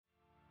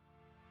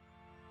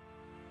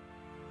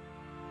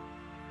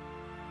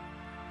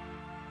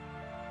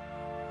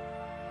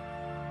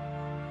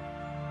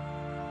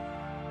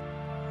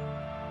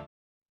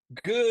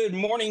Good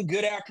morning,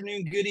 good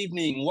afternoon, good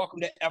evening. Welcome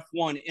to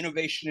F1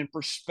 Innovation and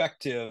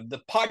Perspective,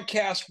 the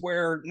podcast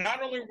where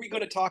not only are we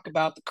going to talk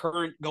about the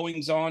current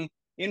goings on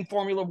in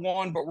Formula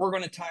One, but we're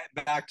going to tie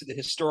it back to the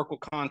historical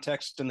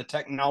context and the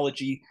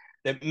technology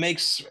that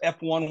makes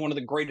F1 one of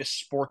the greatest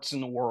sports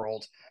in the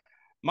world.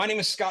 My name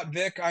is Scott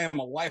Vick. I am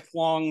a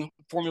lifelong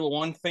Formula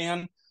One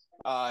fan.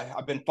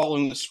 I've been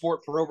following the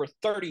sport for over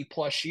 30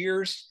 plus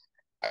years.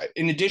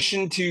 In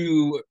addition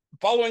to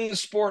following the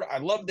sport, I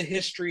love the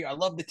history, I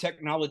love the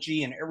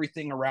technology and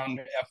everything around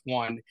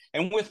F1.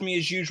 And with me,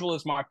 as usual,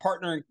 is my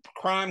partner in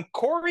crime,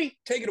 Corey.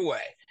 Take it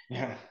away.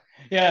 Yeah.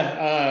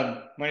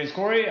 Yeah. My name's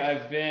Corey.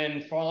 I've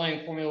been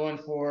following Formula One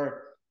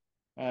for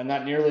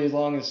not nearly as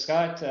long as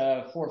Scott,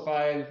 4 or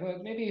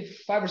 5, maybe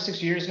 5 or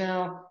 6 years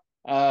now.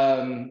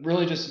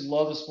 Really just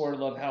love the sport,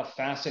 love how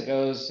fast it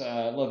goes,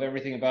 love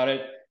everything about it.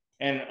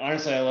 And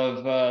honestly, I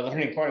love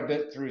learning quite a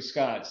bit through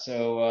Scott.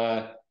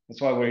 So that's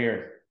why we're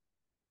here.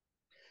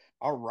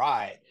 All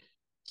right.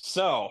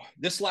 So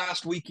this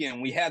last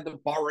weekend, we had the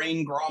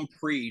Bahrain Grand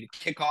Prix to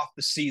kick off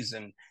the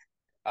season.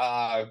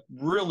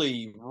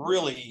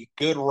 Really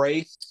good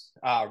race.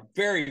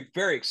 Very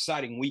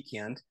exciting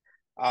weekend.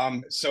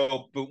 But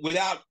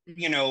without,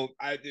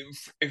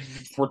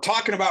 if we're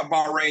talking about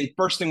Bahrain,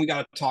 first thing we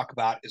got to talk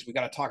about is we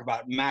got to talk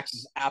about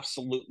Max's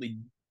absolutely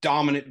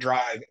dominant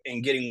drive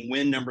and getting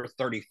win number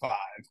 35.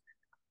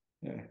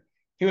 Yeah.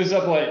 He was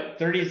up, what,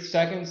 30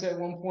 seconds at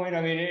one point?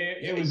 I mean,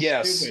 it was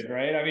Yes, stupid,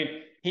 right? I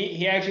mean,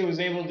 he actually was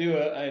able to do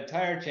a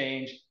tire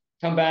change,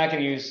 come back,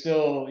 and he was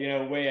still,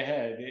 way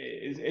ahead.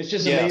 It's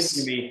just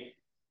amazing to yes. me.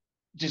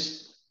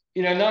 Just,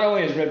 not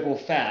only is Red Bull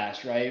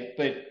fast, right?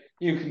 But,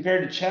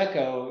 compared to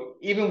Checo,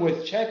 even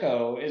with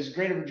Checo, as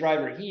great of a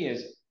driver he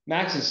is,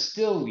 Max is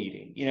still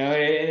leading,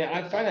 and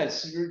I find that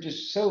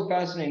just so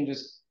fascinating,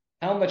 just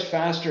how much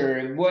faster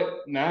and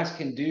what Max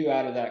can do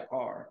out of that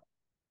car.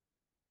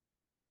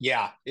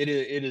 Yeah, it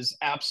is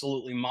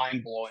absolutely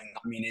mind blowing.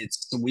 I mean,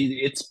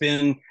 it's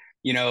been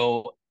you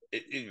know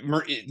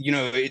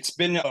it's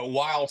been a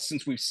while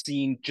since we've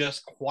seen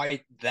just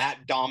quite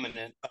that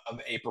dominant of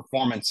a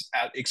performance.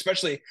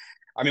 Especially,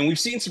 I mean, we've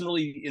seen some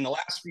really in the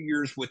last few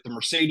years with the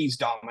Mercedes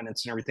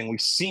dominance and everything.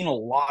 We've seen a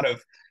lot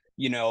of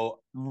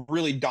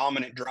really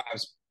dominant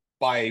drives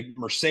by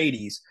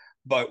Mercedes,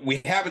 but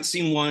we haven't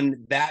seen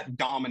one that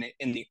dominant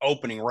in the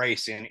opening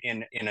race in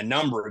a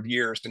number of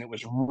years, and it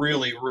was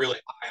really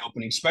eye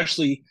opening,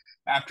 especially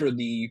after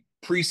the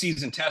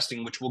preseason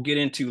testing, which we'll get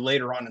into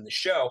later on in the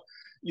show.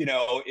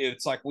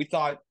 It's like we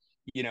thought,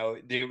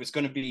 it was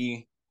going to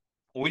be.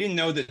 We didn't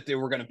know that they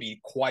were going to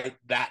be quite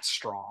that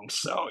strong,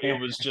 so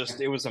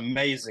it was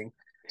amazing.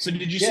 So,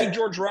 did you see Yeah.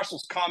 George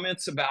Russell's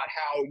comments about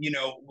how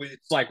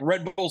it's like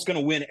Red Bull's going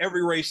to win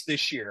every race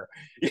this year?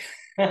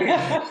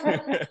 Yeah,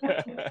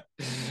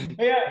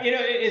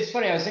 it's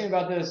funny. I was thinking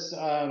about this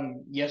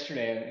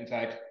yesterday, in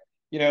fact.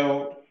 You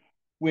know,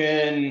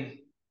 when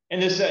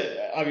and this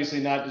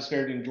obviously not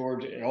disparaging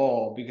George at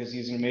all because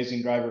he's an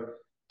amazing driver,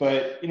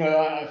 but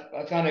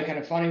I found it kind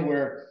of funny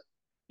where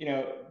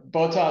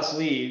Bottas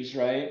leaves,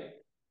 right,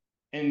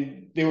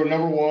 and they were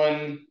number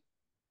one.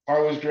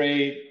 Car was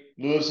great.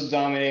 Lewis is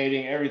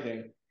dominating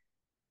everything.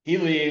 He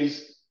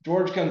leaves.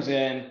 George comes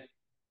in,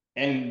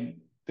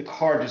 and the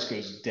car just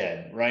goes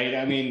dead, right?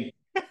 I mean,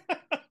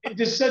 it's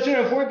just such an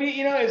important.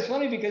 It's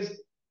funny because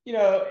you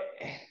know,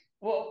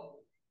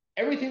 well,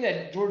 everything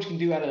that George can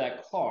do out of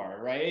that car,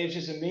 right? It's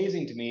just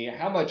amazing to me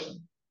how much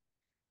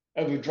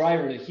of a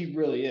driver that he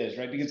really is,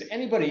 right? Because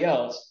anybody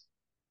else,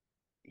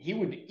 he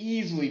would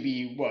easily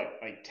be what,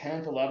 like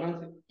 10th,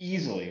 11th,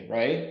 easily,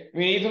 right? I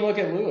mean, even look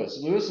at Lewis.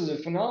 Lewis is a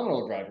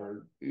phenomenal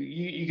driver.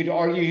 You could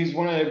argue he's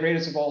one of the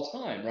greatest of all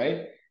time,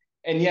 right?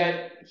 And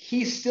yet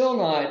he's still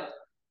not,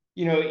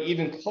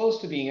 even close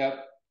to being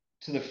up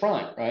to the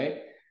front,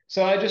 right?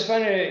 So I just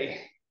find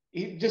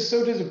just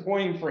so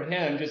disappointing for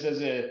him, just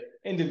as an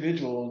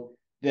individual,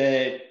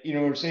 that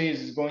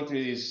Mercedes is going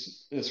through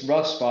this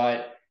rough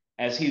spot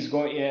as he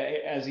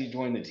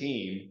joined the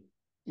team.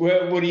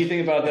 What do you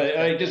think about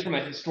that? Just from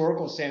a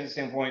historical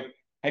standpoint,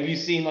 have you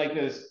seen like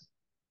this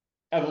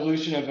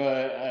evolution of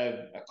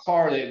a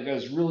car that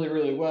goes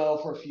really well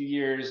for a few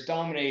years,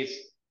 dominates,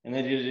 and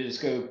then it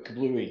just go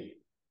kablooey?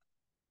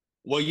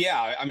 Well,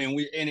 yeah, I mean,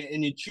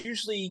 and it's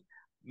usually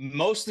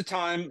most of the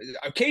time.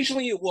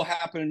 Occasionally, it will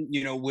happen,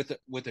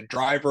 with a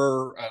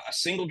driver, a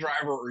single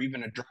driver, or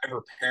even a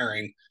driver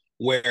pairing,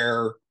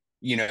 where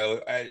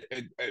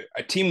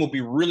a team will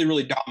be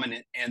really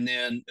dominant, and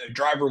then a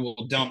driver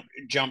will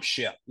jump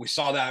ship. We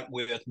saw that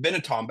with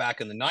Benetton back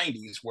in the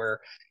 '90s,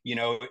 where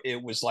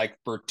it was like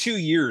for 2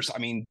 years. I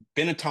mean,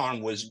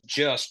 Benetton was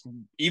just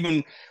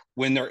even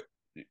when they're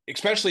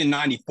especially in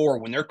 '94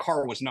 when their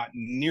car was not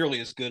nearly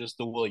as good as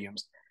the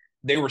Williams,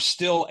 they were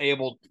still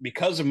able,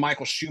 because of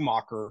Michael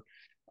Schumacher.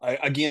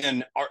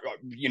 Again,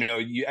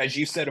 as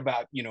you said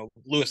about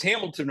Lewis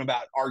Hamilton,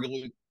 about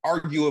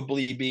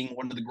arguably being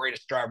one of the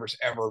greatest drivers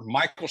ever.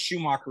 Michael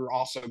Schumacher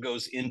also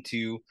goes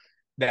into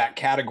that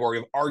category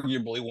of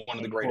arguably one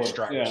of the Of greatest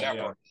course, drivers yeah,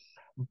 yeah. ever.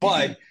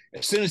 But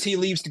as soon as he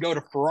leaves to go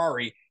to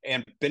Ferrari,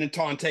 and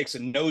Benetton takes a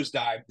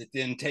nosedive that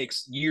then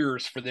takes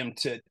years for them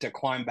to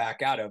climb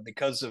back out of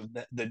because of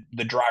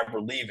the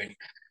driver leaving.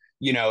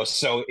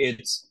 So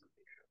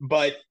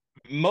but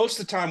most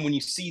of the time when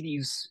you see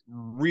these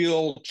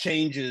real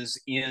changes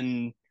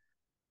in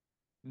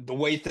the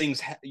way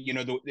things,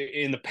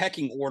 in the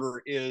pecking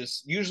order,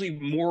 is usually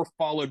more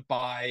followed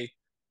by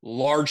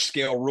large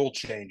scale rule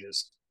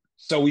changes.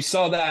 So we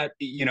saw that,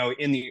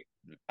 in the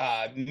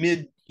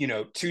mid,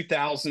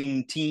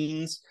 2000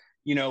 teens,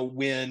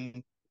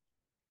 when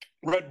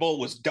Red Bull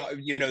was,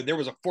 there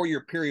was a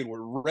 4-year period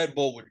where Red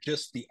Bull was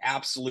just the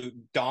absolute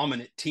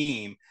dominant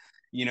team.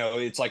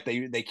 It's like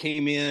they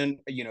came in,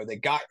 they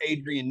got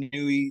Adrian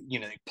Newey,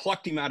 they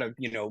plucked him out of,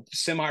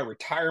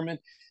 semi-retirement,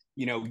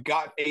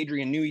 got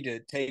Adrian Newey to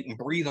take and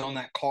breathe on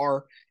that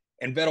car.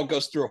 And Vettel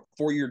goes through a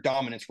 4-year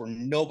dominance where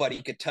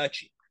nobody could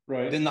touch him.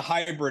 Right. Then the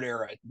hybrid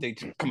era, they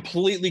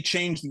completely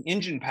changed the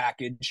engine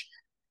package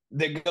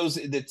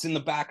that's in the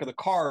back of the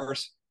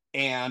cars.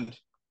 And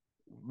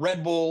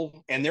Red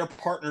Bull and their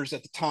partners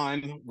at the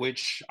time,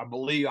 which I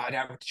believe, I'd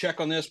have to check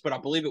on this, but I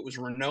believe it was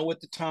Renault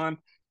at the time,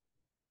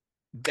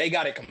 they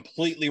got it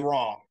completely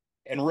wrong.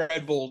 And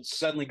Red Bull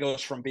suddenly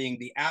goes from being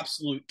the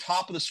absolute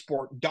top of the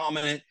sport,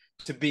 dominant,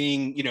 to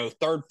being,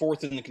 third,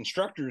 fourth in the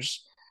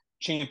constructors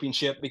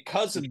championship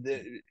because of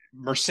the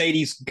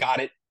Mercedes got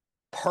it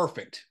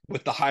perfect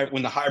with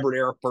when the hybrid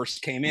era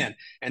first came in.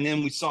 And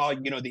then we saw,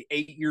 the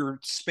 8-year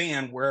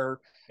span where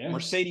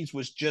Mercedes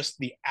was just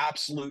the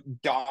absolute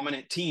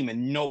dominant team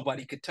and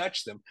nobody could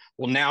touch them.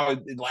 Well, now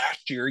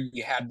last year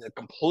you had the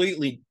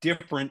completely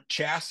different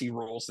chassis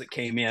rules that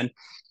came in.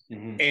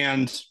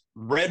 And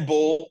Red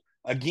Bull,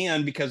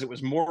 again, because it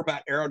was more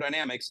about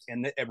aerodynamics,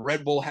 and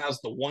Red Bull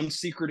has the one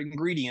secret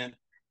ingredient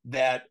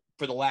that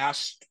for the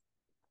last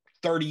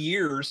 30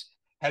 years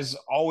has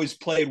always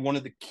played one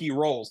of the key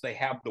roles. They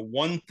have the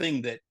one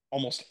thing that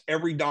almost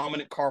every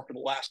dominant car for the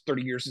last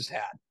 30 years has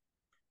had: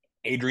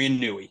 Adrian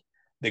Newey.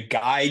 The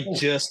guy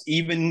just,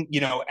 even,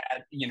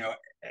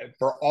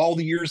 for all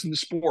the years in the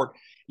sport,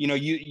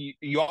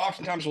 you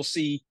oftentimes will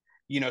see,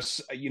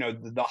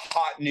 the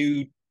hot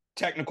new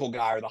technical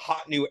guy or the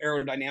hot new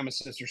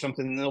aerodynamicist or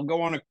something, and they'll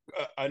go on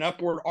an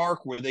upward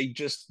arc where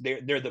they're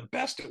the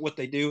best at what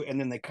they do, and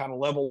then they kind of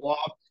level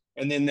off,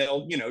 and then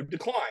they'll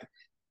decline,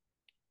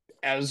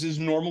 as is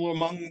normal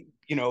among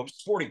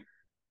sporting.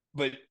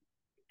 But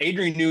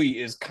Adrian Newey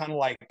is kind of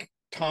like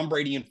Tom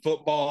Brady in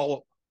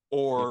football,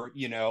 or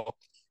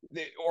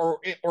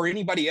or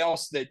anybody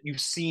else that you've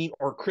seen,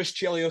 or Chris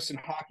Chelios in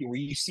hockey, where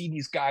you see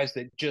these guys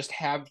that just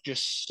have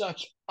just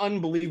such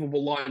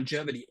unbelievable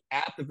longevity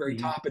at the very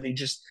top, and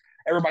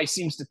everybody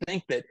seems to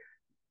think that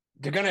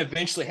they're going to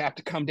eventually have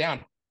to come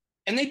down.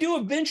 And they do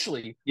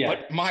eventually,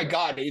 but my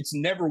God, it's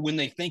never when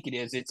they think it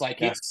is. It's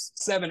like it's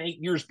 7-8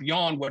 years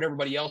beyond what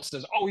everybody else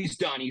says. Oh, he's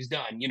done.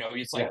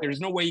 It's like there's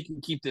no way you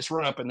can keep this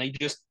run up, and they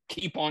just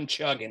keep on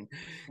chugging.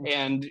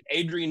 And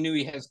Adrian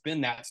Newey has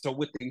been that. So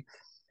with the,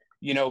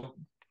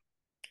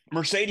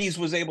 Mercedes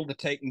was able to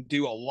take and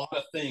do a lot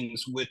of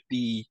things with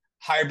the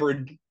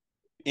hybrid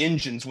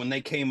engines when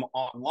they came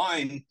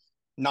online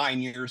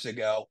 9 years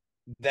ago,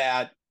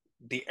 that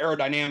the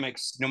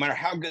aerodynamics, no matter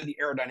how good the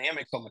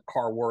aerodynamics on the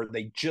car were,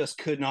 they just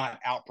could not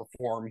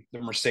outperform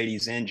the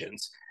Mercedes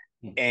engines.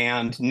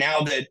 And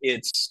now that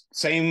the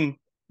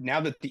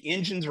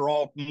engines are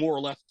all more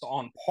or less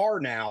on par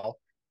now,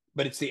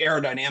 but it's the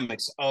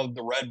aerodynamics of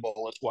the Red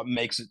Bull is what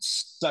makes it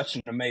such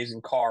an amazing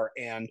car.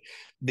 And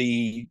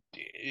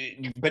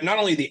but not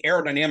only the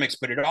aerodynamics,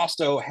 but it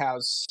also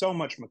has so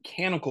much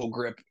mechanical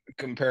grip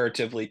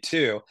comparatively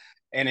too.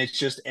 And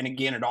and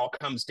again, it all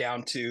comes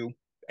down to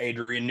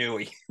Adrian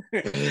Newey.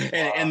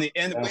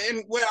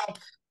 Well,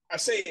 I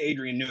say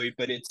Adrian Newey,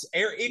 but it's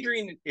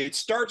Adrian. It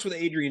starts with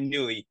Adrian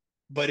Newey,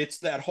 but it's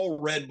that whole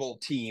Red Bull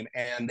team,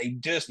 and they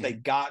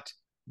got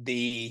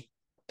the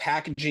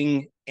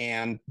packaging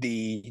and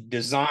the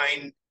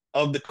design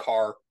of the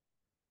car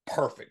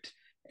perfect,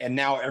 and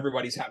now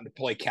everybody's having to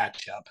play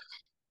catch up.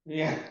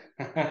 Yeah.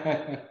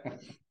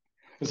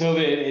 So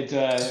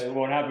it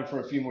won't happen for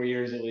a few more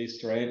years at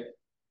least, right?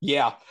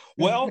 Yeah.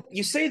 Well,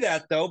 you say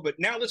that though, but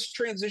now let's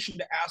transition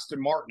to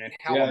Aston Martin and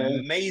how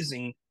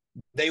amazing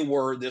they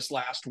were this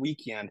last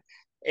weekend.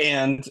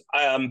 And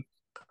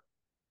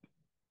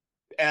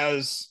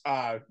as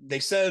they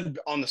said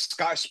on the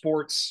Sky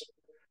Sports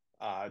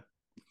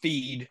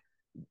feed,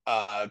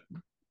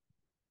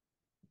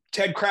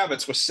 Ted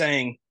Kravitz was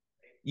saying,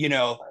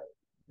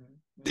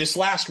 this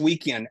last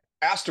weekend,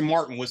 Aston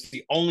Martin was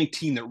the only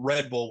team that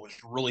Red Bull was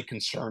really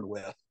concerned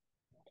with.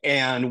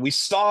 And we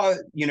saw,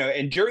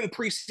 and during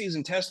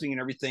preseason testing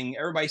and everything,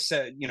 everybody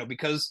said,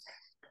 because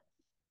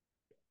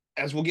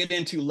as we'll get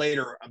into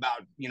later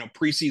about,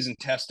 preseason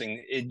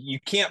testing, you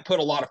can't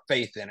put a lot of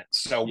faith in it.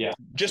 So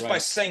by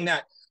saying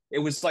that, it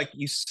was like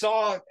you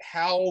saw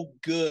how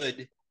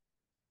good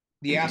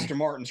the Aston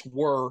Martins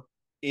were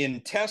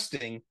in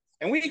testing,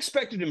 and we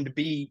expected them to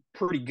be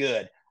pretty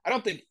good. I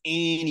don't think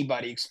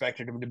anybody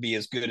expected them to be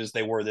as good as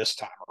they were this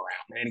time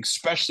around, and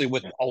especially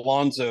with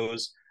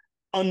Alonso's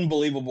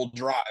unbelievable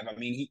drive. I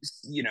mean,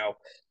 he's,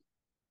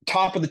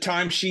 top of the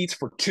timesheets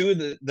for two of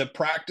the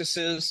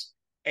practices.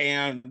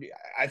 And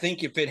I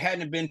think if it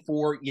hadn't been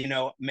for,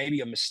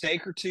 maybe a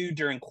mistake or two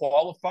during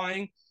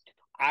qualifying,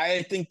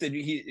 I think that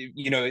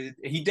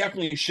he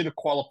definitely should have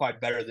qualified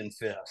better than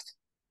fifth.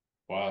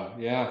 Wow.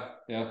 Yeah.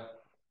 Yeah.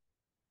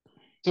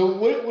 So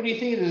what do you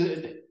think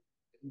is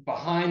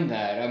behind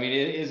that? I mean,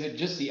 is it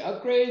just the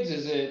upgrades?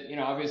 Is it,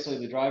 obviously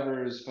the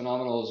driver is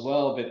phenomenal as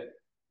well, but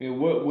I mean,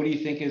 what do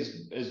you think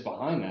is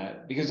behind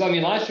that? Because I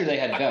mean, last year they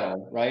had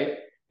Vettel, right?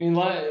 I mean,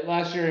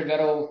 last year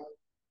Vettel,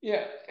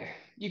 yeah,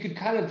 you could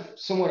kind of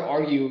somewhat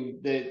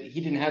argue that he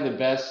didn't have the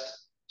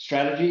best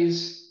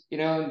strategies,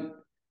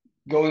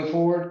 going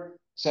forward.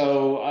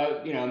 So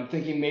I'm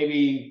thinking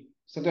maybe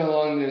something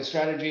along the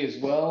strategy as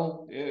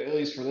well, at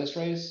least for this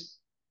race.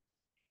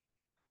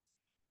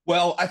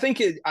 Well, I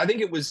think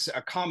it was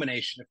a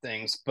combination of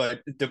things,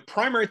 but the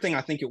primary thing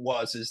I think it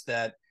was is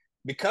that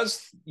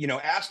because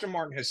Aston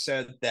Martin has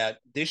said that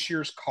this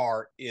year's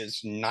car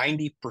is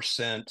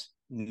 90%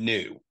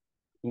 new,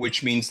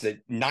 which means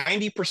that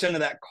 90% of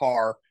that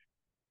car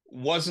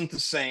wasn't the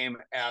same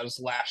as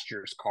last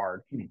year's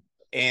car. Hmm.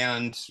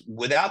 And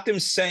without them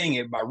saying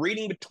it, by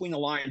reading between the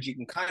lines, you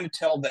can kind of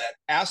tell that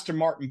Aston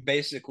Martin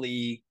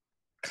basically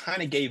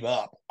kind of gave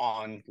up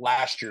on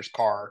last year's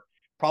car,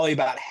 probably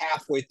about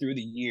halfway through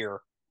the year.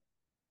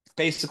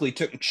 Basically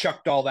took and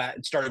chucked all that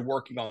and started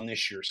working on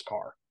this year's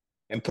car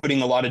and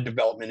putting a lot of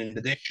development into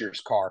this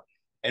year's car.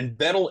 And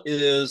Vettel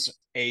is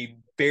a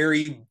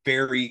very,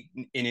 very,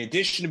 in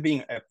addition to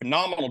being a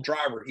phenomenal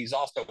driver, he's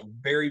also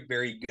very,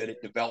 very good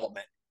at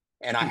development.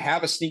 And I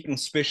have a sneaking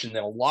suspicion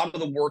that a lot of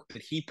the work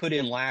that he put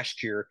in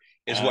last year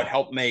is what Ah,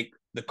 helped make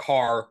the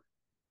car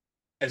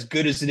as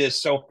good as it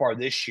is so far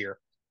this year.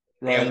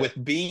 And right.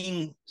 with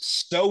being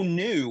so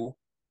new,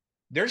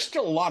 there's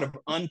still a lot of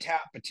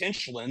untapped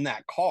potential in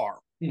that car.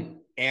 Hmm.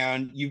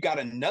 And you've got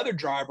another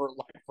driver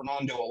like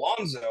Fernando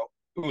Alonso,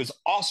 who is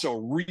also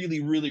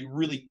really, really,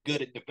 really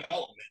good at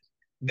development,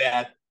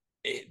 that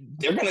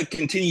they're going to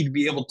continue to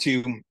be able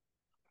to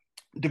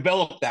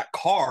develop that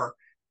car.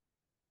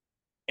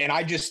 And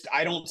I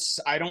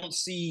don't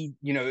see,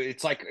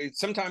 it's like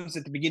sometimes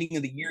at the beginning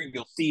of the year,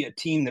 you'll see a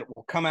team that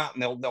will come out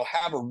and they'll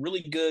have a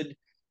really good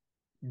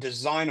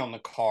design on the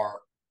car.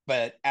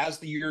 But as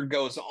the year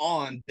goes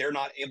on, they're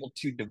not able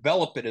to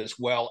develop it as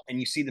well. And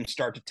you see them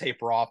start to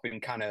taper off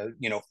and kind of,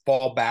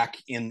 fall back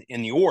in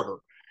the order.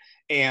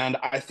 And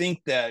I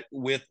think that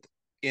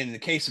in the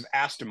case of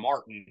Aston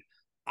Martin,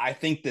 I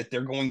think that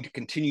they're going to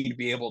continue to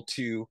be able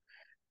to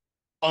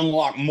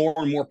unlock more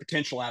and more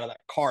potential out of that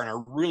car. And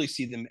I really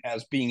see them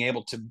as being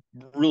able to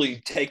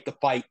really take the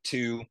fight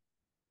to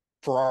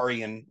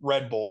Ferrari and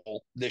Red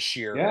Bull this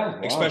year, Yeah.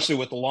 Wow. especially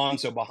with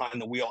Alonso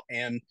behind the wheel.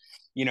 And,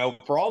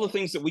 for all the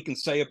things that we can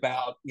say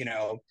about,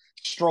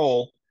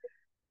 Stroll,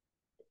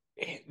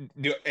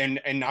 and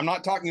I'm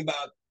not talking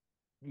about,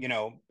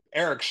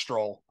 Eric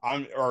Stroll.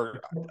 I'm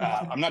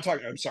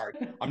sorry.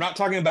 I'm not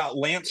talking about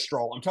Lance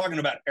Stroll. I'm talking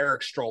about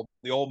Eric Stroll,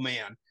 the old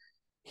man.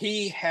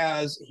 He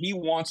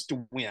wants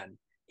to win.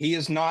 He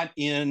is not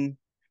in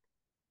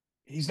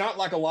he's not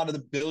like a lot of the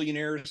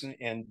billionaires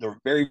and the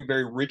very,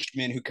 very rich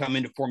men who come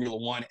into Formula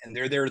One and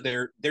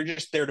they're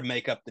just there to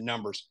make up the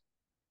numbers.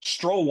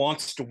 Stroll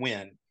wants to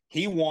win.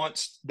 He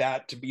wants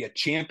that to be a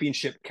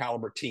championship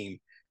caliber team.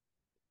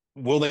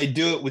 Will they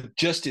do it with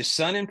just his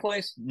son in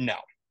place? No.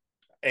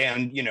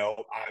 And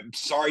I'm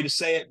sorry to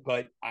say it,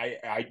 but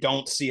I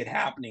don't see it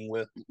happening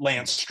with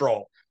Lance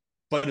Stroll.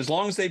 But as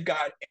long as they've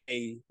got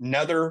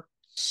another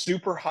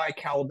super high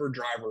caliber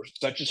driver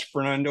such as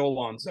Fernando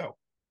Alonso,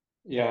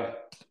 Yeah.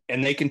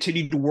 and they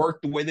continue to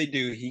work the way they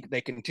do. They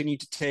continue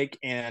to take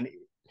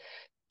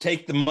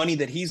the money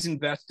that he's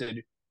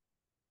invested.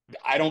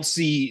 I don't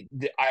see.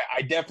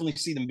 I definitely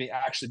see them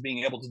actually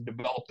being able to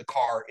develop the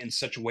car in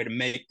such a way to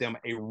make them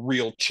a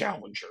real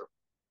challenger.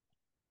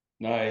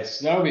 Nice.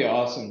 That would be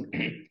awesome.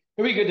 It'd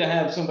be good to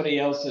have somebody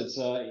else that's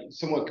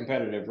somewhat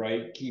competitive,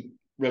 right? Keep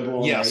Red Bull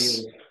on their Yes,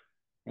 heels,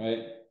 right?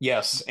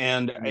 yes,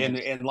 and and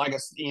Nice. and like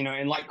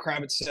and like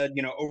Kravitz said,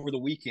 over the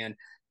weekend,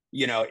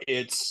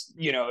 it's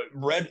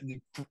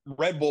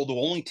Red Bull, the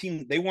only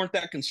team they weren't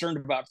that concerned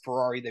about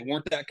Ferrari, they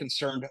weren't that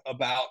concerned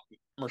about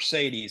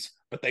Mercedes,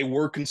 but they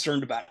were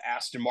concerned about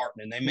Aston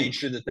Martin, and they made Hmm.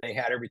 sure that they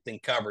had everything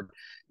covered.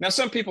 Now,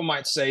 some people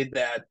might say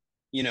that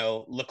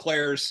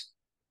Leclerc's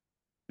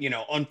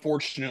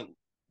unfortunate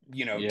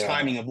Yeah.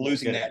 timing of No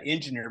losing kidding. that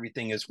engine and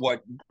everything is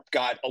what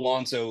got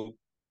Alonso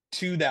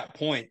to that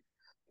point.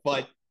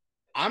 But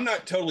I'm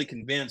not totally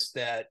convinced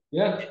that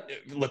Yeah.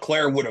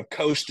 Leclerc would have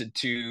coasted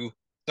to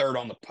third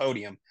on the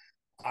podium.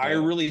 I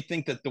Yeah. really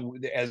think that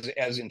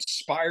as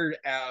inspired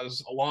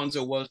as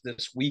Alonso was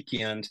this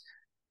weekend,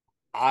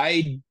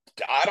 I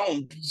I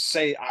don't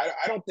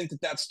think that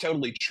that's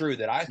totally true.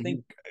 That I think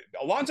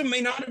Mhm. Alonso may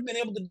not have been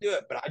able to do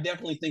it, but I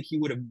definitely think he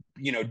would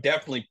have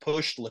definitely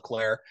pushed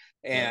Leclerc.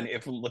 And Right.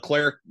 if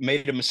Leclerc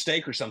made a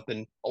mistake or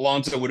something,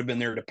 Alonso would have been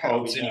there to Oh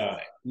pounce yeah.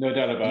 anyway. No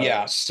doubt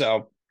Yeah. about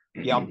So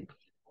yeah. it.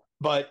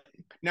 But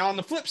now on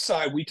the flip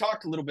side, we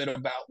talked a little bit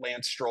about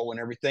Lance Stroll and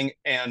everything,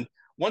 and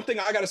one thing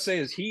I got to say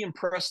is he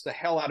impressed the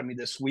hell out of me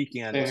this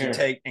weekend Same to here.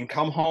 take and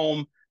come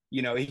home.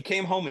 He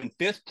came home in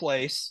fifth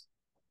place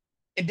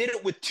and did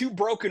it with two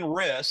broken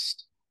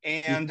wrists.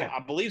 And Yeah.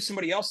 I believe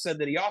somebody else said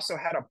that he also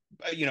had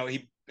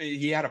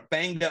he had a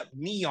banged up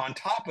knee on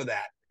top of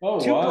that. Oh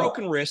Two wow.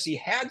 broken wrists. He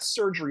had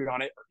surgery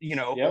on it.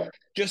 Yep.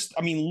 Just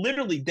I mean,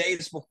 literally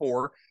days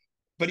before,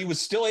 but he was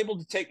still able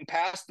to take and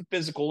pass the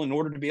physical in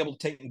order to be able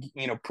to take,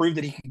 prove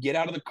that he could get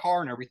out of the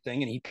car and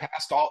everything. And he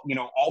passed all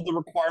the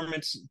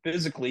requirements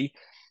physically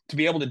to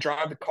be able to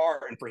drive the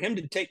car. And for him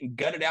to take and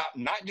gut it out,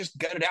 not just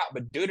gut it out,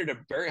 but do it at a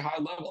very high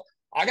level.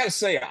 I got to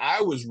say,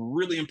 I was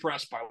really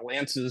impressed by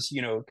Lance's,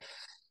 the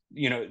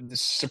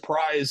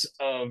surprise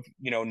of,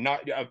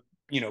 not,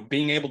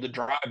 being able to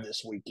drive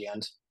this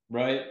weekend.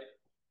 Right.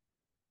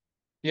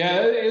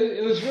 Yeah,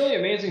 it was really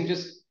amazing.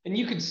 Just and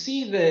you could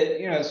see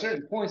that at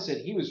certain points that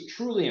he was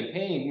truly in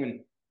pain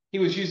when he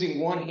was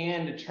using one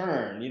hand to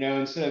turn,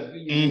 instead of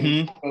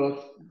using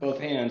Mm-hmm. both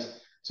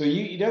hands. So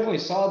you definitely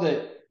saw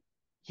that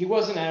he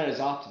wasn't at his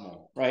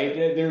optimal, right?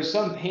 There's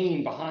some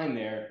pain behind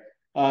there,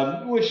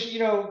 which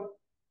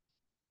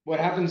what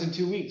happens in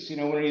 2 weeks,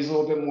 when he's a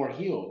little bit more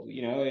healed.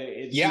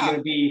 It's Yeah, going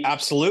to be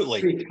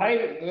absolutely. pretty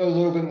tight, a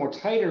little bit more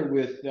tighter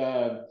with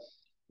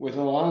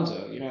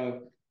Alonso.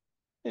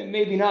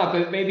 Maybe not,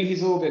 but maybe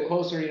he's a little bit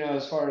closer,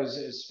 as far as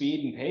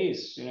speed and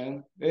pace.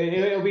 It'll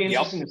be Yep.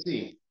 interesting to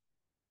see.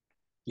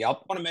 Yeah, I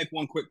want to make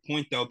one quick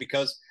point though,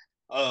 because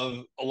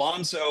of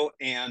Alonso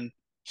and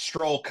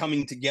Stroll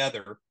coming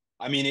together.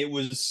 I mean, it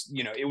was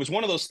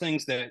one of those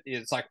things that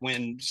it's like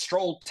when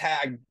Stroll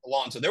tagged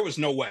Alonso, there was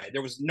no way,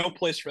 there was no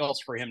place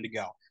else for him to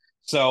go.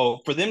 So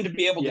for them to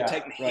be able to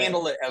take Yeah, and right.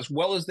 handle it as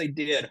well as they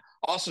did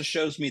also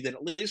shows me that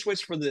at least waits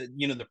for the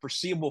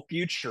foreseeable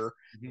future.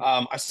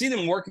 Mhm. I see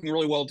them working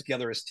really well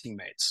together as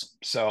teammates.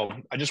 So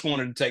I just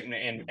wanted to take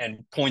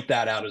and point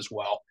that out as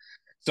well.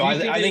 So Do you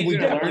think I that think he's we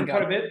going to definitely learn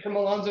quite got a bit from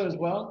Alonso as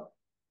well?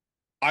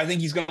 I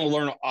think he's going to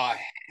learn a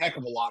heck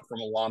of a lot from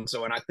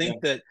Alonso. And I Yeah,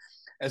 think that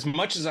as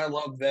much as I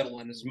love Vettel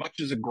and as much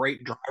as a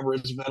great driver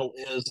as Vettel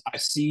is, I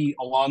see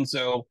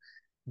Alonso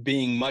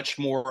being much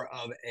more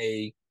of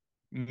a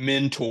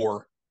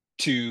mentor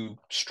to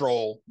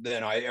Stroll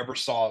than I ever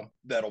saw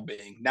Vettel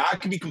being. Now I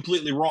could be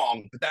completely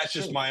wrong, but that's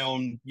just sure. my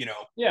own,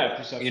 Yeah,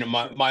 perception,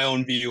 my, sure. my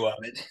own view of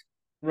it.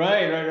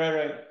 Right, right, right,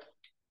 right.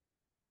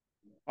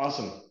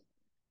 Awesome.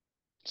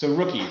 So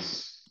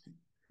rookies.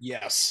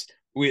 Yes.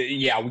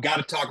 We got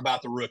to talk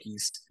about the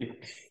rookies.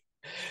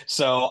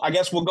 So I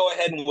guess we'll go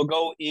ahead and we'll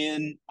go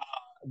in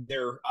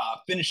their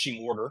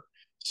finishing order.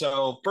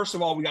 So first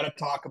of all, we got to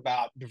talk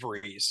about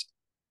DeVries.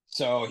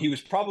 So he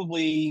was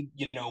probably,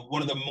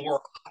 one of the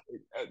more,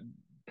 uh,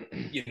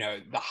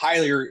 the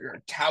highly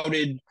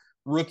touted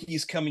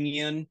rookies coming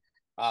in.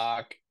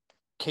 Uh,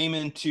 Came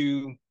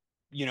into,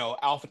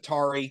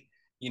 AlphaTauri,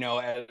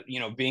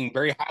 being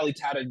very highly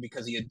touted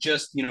because he had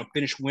just,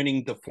 finished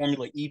winning the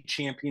Formula E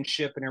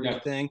championship and Yeah,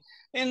 everything.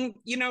 And,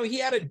 he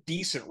had a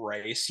decent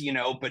race,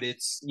 but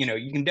it's,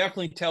 you can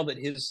definitely tell that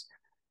his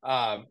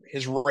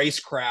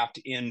racecraft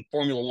in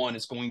Formula One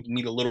is going to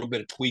need a little bit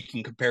of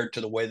tweaking compared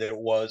to the way that it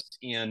was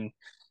in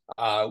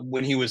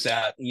when he was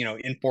at,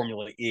 in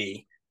Formula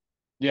E.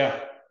 yeah,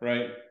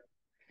 right.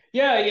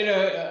 Yeah,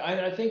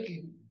 I think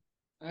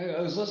I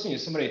was listening to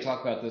somebody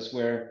talk about this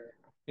where,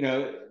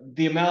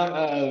 the amount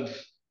of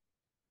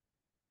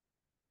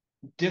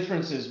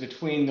differences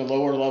between the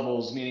lower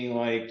levels, meaning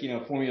like,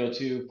 Formula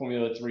Two,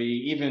 Formula Three,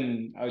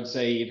 even I would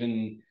say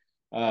even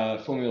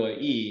Formula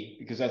E,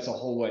 because that's a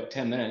whole, what,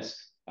 10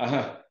 minutes.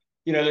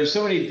 There's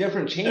so many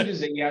different changes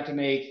that you have to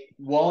make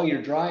while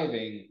you're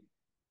driving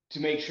to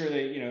make sure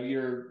that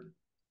you're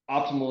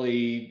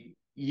optimally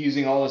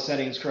using all the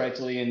settings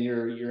correctly and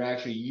you're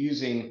actually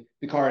using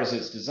the car as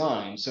it's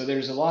designed. So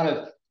there's a lot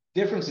of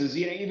differences,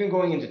 even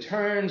going into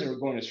turns or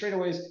going to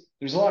straightaways.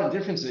 There's a lot of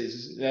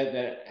differences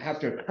that have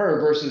to occur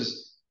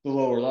versus the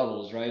lower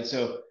levels, right?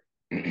 So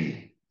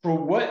for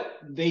what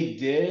they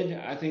did,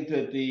 I think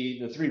that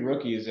the three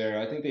rookies there,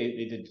 I think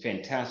they did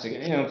fantastic.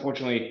 And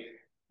unfortunately,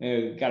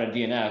 got a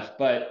DNF,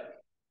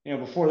 but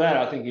before that,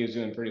 I think he was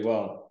doing pretty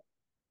well.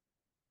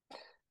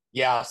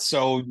 Yeah,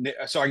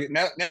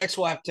 next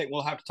we'll have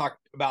to talk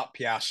about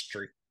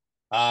Piastri.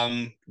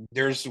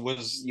 There's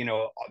was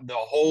the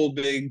whole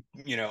big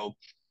Yeah.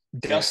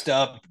 dust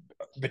up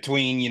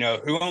between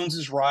who owns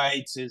his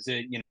rights. Is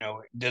it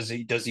does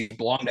he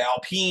belong to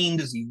Alpine?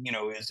 Does he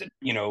is it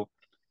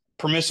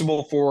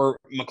permissible for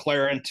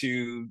McLaren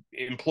to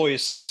employ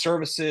his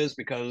services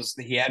because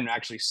he hadn't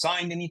actually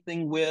signed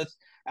anything with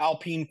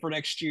Alpine for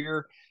next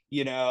year?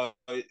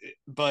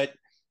 But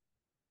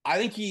I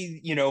think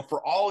he,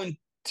 for all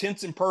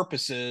intents and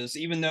purposes,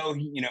 even though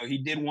he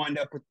did wind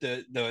up with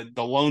the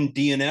lone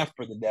DNF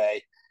for the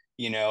day,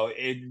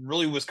 it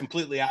really was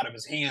completely out of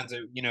his hands.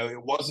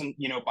 It wasn't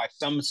by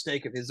some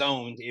mistake of his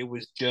own. It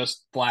was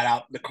just flat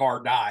out the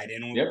car died,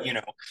 and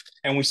Yep.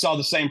 and we saw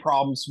the same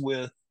problems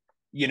with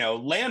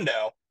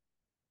Lando.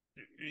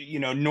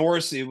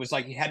 Norris, it was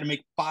like he had to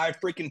make 5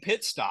 freaking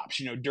pit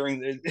stops, during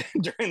the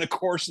during the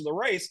course of the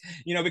race,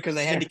 because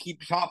they had Yeah. to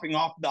keep topping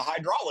off the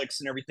hydraulics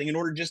and everything in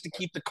order just to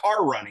keep the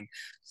car running.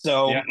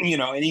 So, Yeah.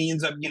 and he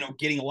ends up,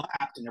 getting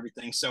lapped and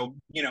everything. So,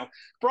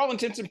 for all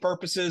intents and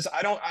purposes,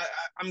 I don't,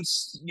 I'm,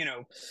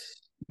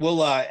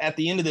 we'll at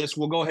the end of this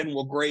we'll go ahead and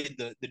we'll grade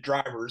the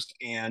drivers,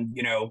 and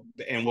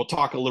we'll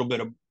talk a little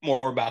bit more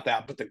about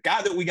that. But the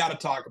guy that we got to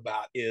talk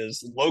about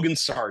is Logan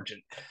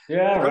Sargent, Yeah.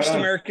 Right first on.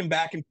 American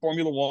back in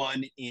Formula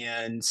One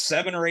in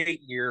 7 or 8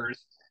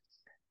 years.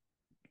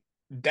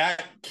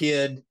 That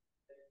kid,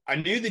 I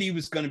knew that he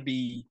was going to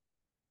be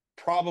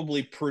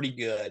probably pretty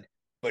good,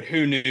 but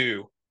who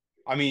knew?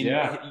 I mean,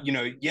 Yeah.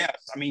 yes.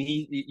 I mean,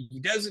 he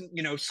doesn't,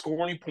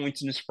 score any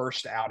points in his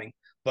first outing,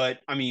 but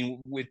I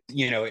mean, with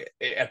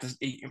at the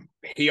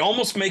he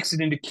almost makes it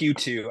into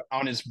Q2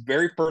 on his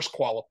very first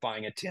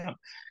qualifying attempt.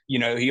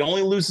 He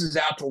only loses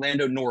out to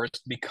Lando Norris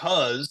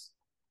because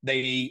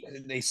they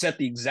set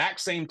the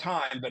exact same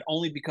time, but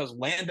only because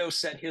Lando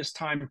set his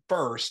time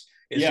first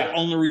is the Yeah.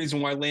 only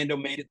reason why Lando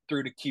made it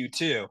through to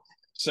Q2.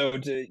 So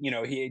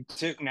he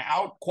took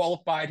out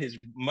qualified his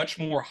much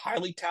more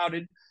highly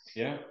touted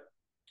Yeah.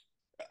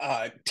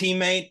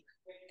 teammate,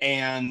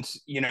 and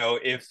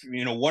if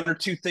one or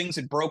two things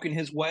had broken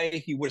his way,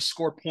 he would have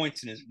scored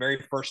points in his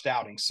very first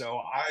outing.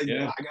 So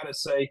Yeah. I gotta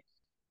say,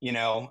 you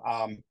know,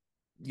 um,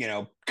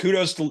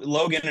 kudos to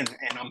Logan,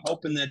 and I'm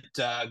hoping that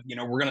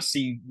we're gonna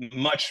see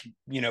much.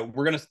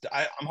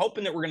 I'm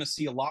hoping that we're gonna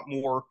see a lot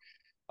more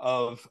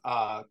of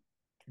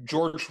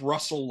George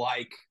Russell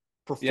like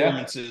Yeah.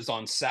 performances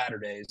on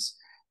Saturdays.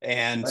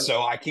 And Right.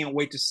 so I can't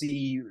wait to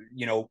see,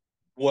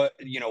 what,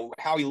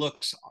 how he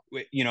looks,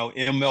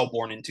 in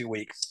Melbourne in 2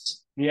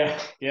 weeks.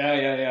 Yeah. Yeah.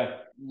 Yeah. Yeah.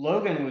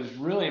 Logan was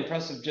really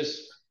impressive just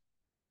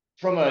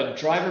from a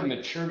driver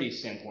maturity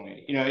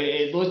standpoint.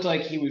 It looked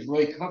like he was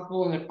really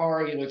comfortable in the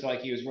car. He looked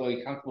like he was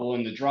really comfortable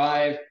in the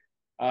drive.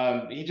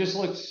 He just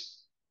looked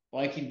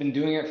like he'd been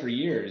doing it for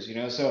years.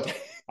 So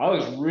I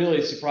was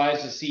really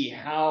surprised to see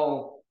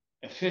how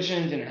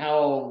efficient and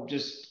how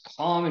just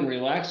calm and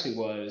relaxed he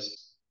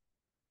was.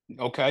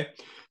 Okay.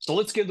 So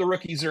let's give the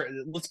rookies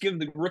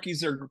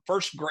their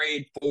first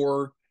grade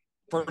for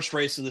first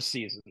race of the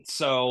season.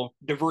 So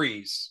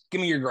DeVries, give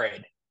me your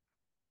grade.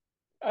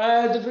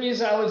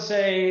 DeVries,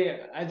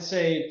 I'd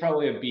say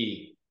probably a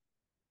B.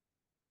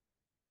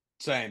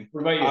 Same.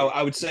 What about I, you?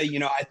 I would say,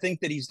 I think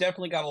that he's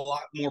definitely got a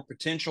lot more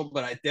potential,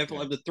 but I Yeah,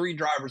 definitely, of the three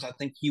drivers, I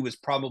think he was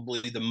probably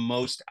the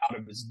most out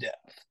of his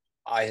depth.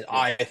 I yeah,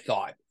 I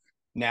thought.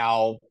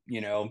 Now,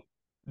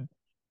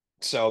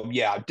 so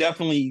yeah,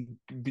 definitely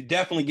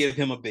give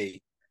him a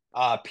B.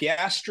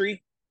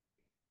 Piastri,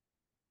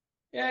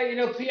 yeah.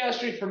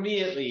 Piastri for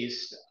me at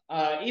least,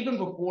 even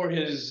before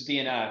his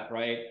DNF,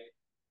 right?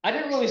 I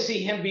didn't really see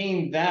him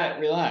being that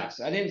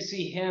relaxed. I didn't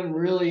see him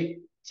really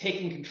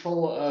taking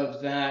control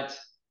of that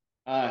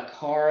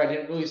car. I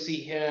didn't really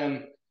see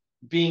him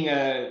being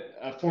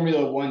a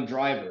Formula One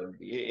driver,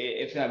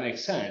 if that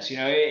makes sense.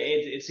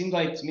 It seemed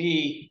like to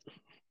me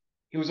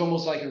he was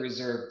almost like a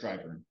reserve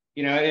driver.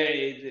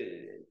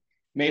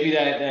 Maybe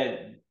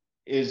that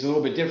is a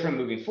little bit different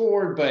moving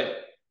forward, but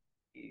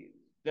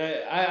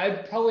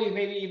I'd probably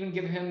maybe even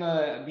give him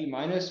a B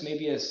minus,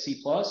 maybe a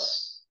C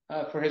plus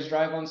for his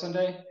drive on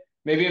Sunday.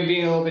 Maybe I'm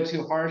being a little bit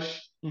too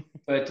harsh,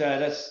 but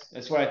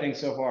that's what I think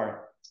so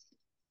far.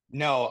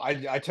 no,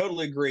 I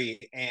totally agree.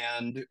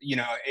 And,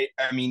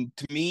 I mean,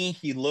 to me,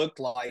 he looked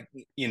like,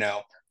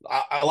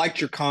 I liked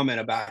your comment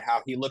about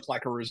how he looked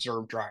like a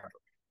reserve driver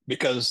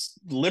because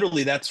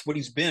literally that's what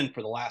he's been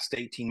for the last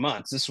 18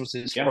 months. This was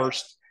his Yeah,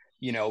 first,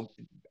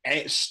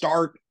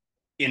 start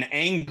in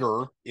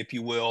anger, if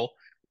you will,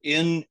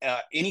 in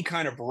any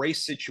kind of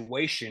race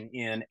situation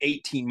in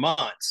 18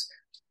 months.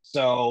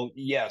 So,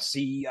 yes,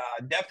 he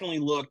definitely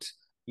looked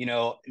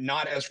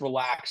not as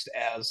relaxed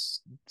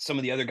as some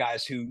of the other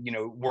guys who,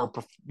 were,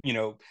 you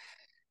know,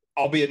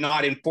 albeit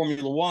not in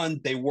Formula One,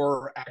 they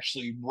were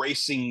actually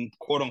racing,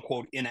 quote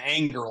unquote, in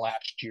anger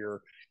last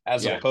year,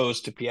 as yeah.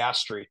 opposed to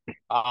Piastri.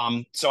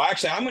 So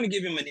actually, I'm going to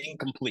give him an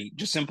incomplete,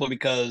 just simply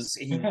because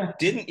he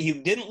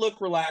didn't look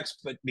relaxed,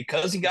 but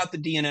because he got the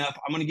DNF,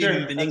 I'm going to give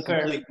him Sure, an that's fair.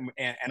 incomplete,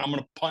 and I'm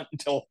going to punt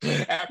until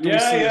after we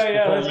Yeah, see his yeah, yeah.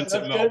 That's performance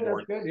at that's good. That's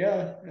Melbourne. good.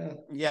 Yeah, yeah.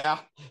 Yeah.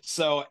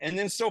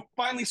 So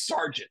finally,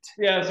 Sargent.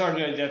 Yeah,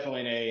 Sargent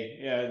definitely an A.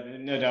 Yeah,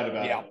 no doubt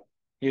about Yeah, it.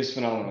 He was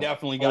phenomenal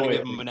definitely all got the to way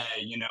give him through. an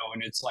A,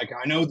 and it's like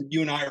I know that you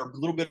and I are a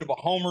little bit of a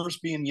homers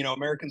being,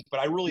 Americans, but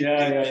I really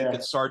Yeah, do yeah, think yeah,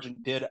 that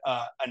Sargent did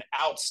an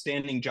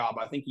outstanding job.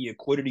 I think he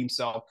acquitted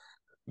himself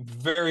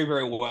very,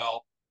 very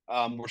well.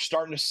 We're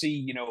starting to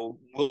see,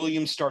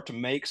 Williams start to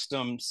make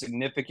some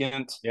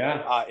significant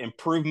yeah.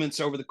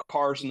 improvements over the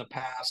cars in the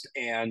past,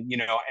 and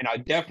and I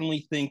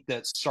definitely think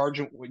that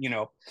Sargent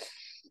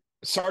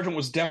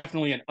was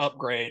definitely an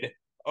upgrade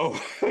over,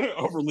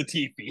 over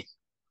Latifi.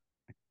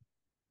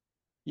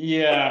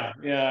 Yeah,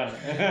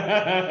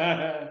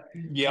 yeah.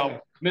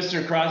 Yep.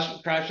 Mr.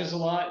 Crash crashes a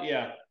lot.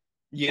 Yeah.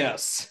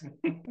 Yes.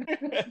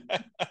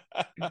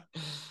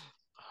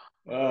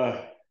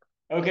 Uh,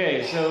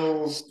 okay,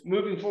 so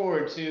moving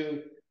forward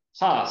to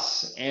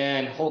Haas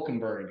and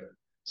Hulkenberg.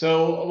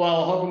 So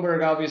while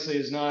Hulkenberg obviously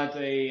is not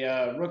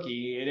a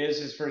rookie, it is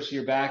his first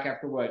year back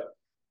after what,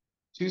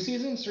 2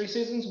 seasons, 3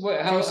 seasons? What?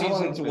 Two How long has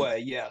seasons it been? away,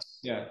 yes.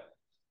 Yeah.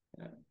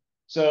 Yeah.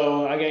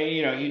 So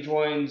again, he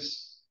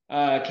joins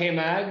K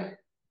Mag,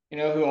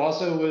 who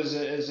also was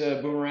is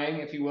a boomerang,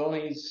 if you will.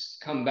 He's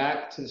come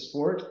back to the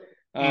sport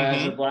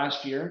as Hmm. of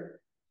last year.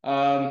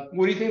 What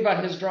do you think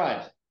about his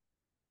drive?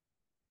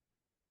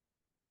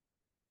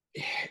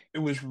 It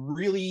was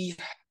really,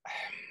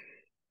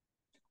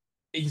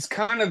 he's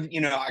kind of,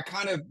 I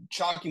kind of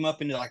chalk him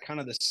up into like kind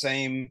of the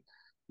same,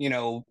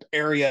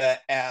 area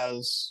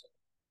as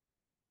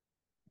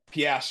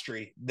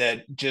Piastri,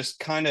 that just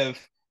kind of,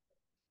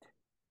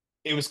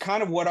 it was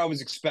kind of what I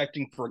was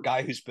expecting for a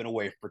guy who's been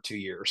away for 2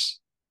 years.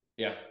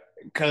 Yeah.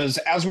 Because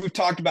as we've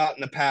talked about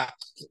in the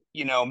past,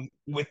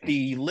 with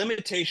the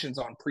limitations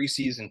on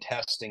preseason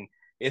testing,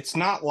 it's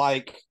not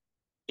like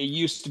it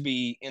used to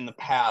be in the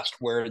past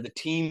where the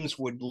teams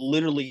would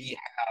literally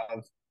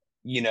have,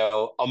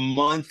 a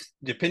month,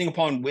 depending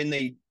upon when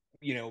they,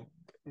 you know,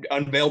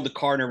 unveiled the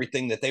car and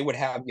everything, that they would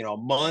have, a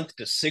month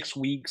to 6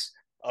 weeks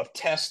of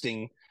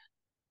testing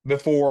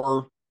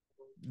before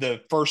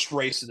the first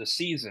race of the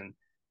season.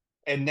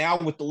 And now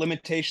with the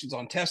limitations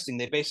on testing,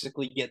 they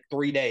basically get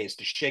 3 days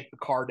to shake the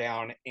car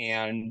down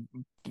and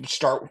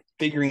start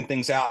figuring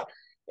things out.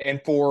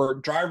 And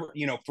for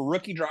for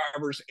rookie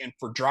drivers and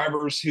for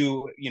drivers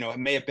who,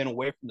 may have been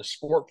away from the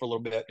sport for a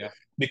little bit, Yeah.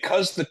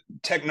 because the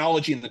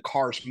technology in the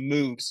cars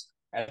moves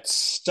at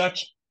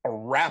such a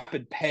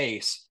rapid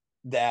pace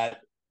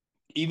that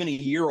even a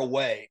year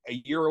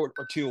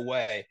or two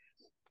away,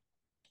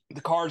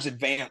 the cars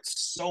advance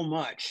so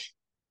much,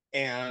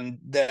 and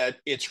that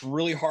it's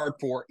really hard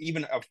for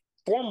even a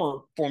former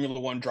Formula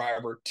One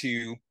driver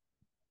to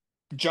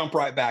jump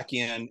right back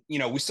in.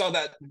 We saw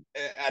that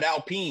at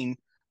Alpine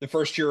the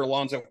first year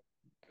Alonso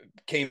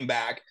came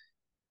back,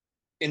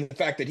 in the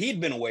fact that he'd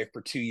been away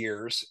for 2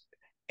 years,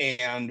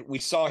 and we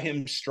saw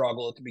him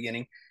struggle at the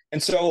beginning.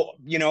 And so,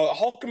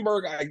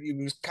 Hulkenberg,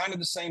 it was kind of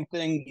the same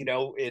thing.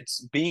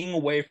 It's being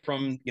away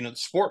from, the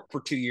sport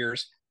for 2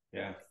 years.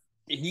 Yeah.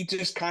 He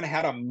just kind of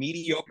had a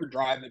mediocre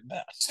drive at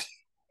best.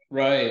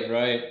 Right,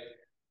 right.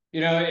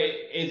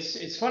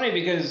 It's funny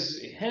because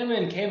him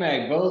and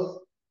K-Mag both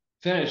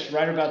finished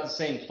right about the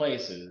same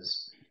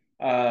places.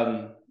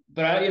 But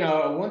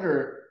I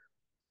wonder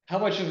how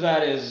much of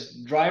that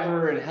is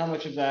driver and how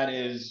much of that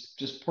is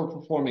just poor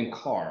performing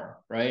car,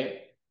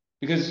 right?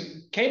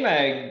 Because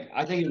K-Mag,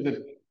 I think, is a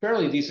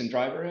fairly decent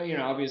driver.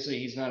 Obviously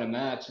he's not a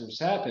Max or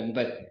Verstappen,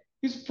 but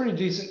he's a pretty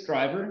decent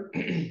driver.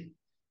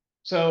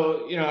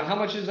 So, how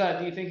much of that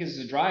do you think is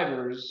the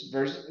drivers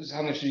versus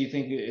how much do you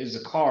think is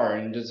the car?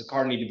 And does the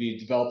car need to be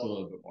developed a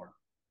little bit more?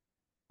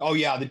 Oh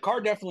yeah, the car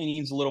definitely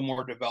needs a little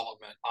more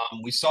development.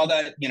 We saw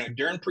that,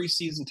 during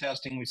preseason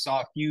testing, we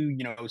saw a few,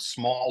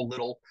 small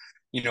little,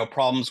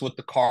 problems with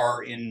the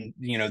car, in,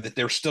 that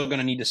they're still going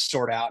to need to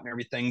sort out and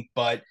everything.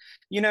 But,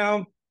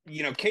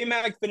 K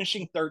Mag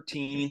finishing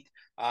 13th.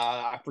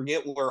 I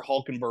forget where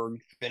Hulkenberg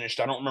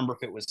finished. I don't remember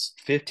if it was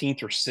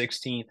 15th or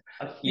 16th.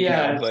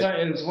 Yeah, But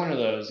it was one of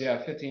those.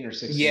 Yeah, 15 or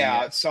 16.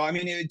 Yeah. yeah, so I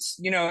mean, it's,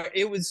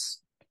 it was,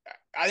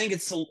 I think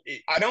it's,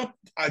 I don't,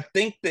 I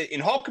think that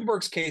in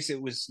Hulkenberg's case, it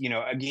was,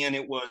 again,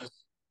 it was,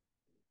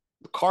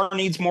 the car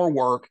needs more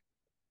work.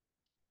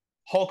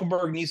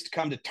 Hulkenberg needs to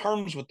come to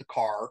terms with the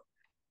car,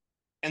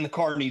 and the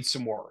car needs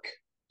some work.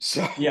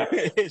 So Yeah.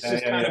 it's Yeah,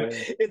 just yeah, kind yeah, of,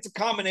 yeah. it's a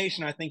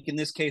combination, I think, in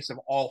this case, of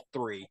all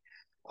three.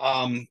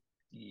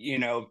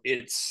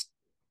 It's,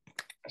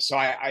 so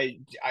I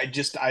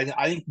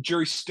think the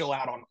jury's still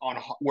out on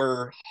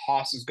where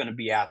Haas is going to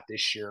be at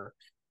this year.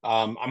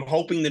 I'm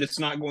hoping that it's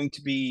not going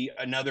to be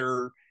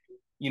another,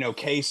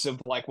 case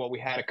of like what we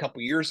had a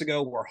couple years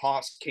ago, where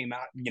Haas came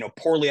out,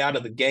 poorly out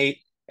of the gate.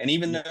 And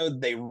even Yeah. though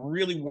they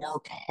really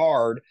worked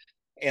hard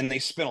and they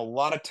spent a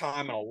lot of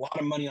time and a lot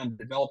of money on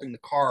developing the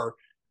car,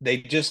 they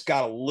just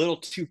got a little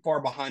too far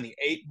behind the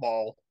 8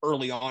 ball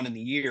early on in the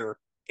year,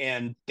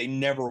 and they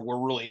never were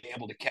really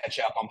able to catch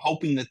up. I'm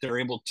hoping that they're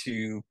able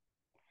to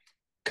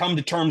come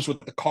to terms with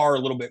the car a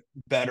little bit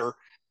better.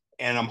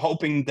 And I'm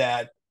hoping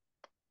that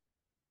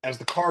as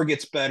the car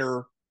gets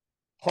better,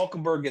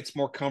 Hulkenberg gets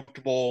more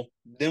comfortable,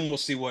 then we'll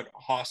see what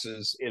Haas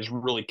is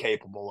really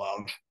capable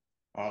of.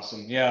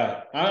 Awesome.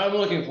 Yeah, I'm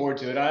looking forward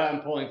to it.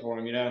 I'm pulling for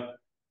him. It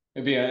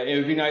would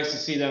be nice to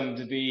see them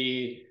to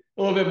be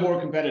a little bit more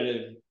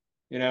competitive.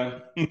 You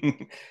know.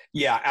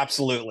 Yeah,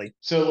 absolutely.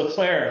 So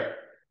Leclerc,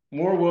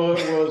 more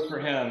woes for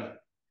him.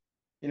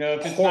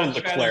 If it's Poor not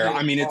strategy Leclerc. of I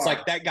the mean, it's like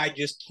car. that guy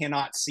just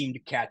cannot seem to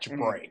catch a Mm,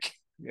 break.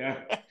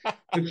 yeah.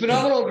 A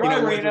phenomenal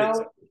driver, Whether it's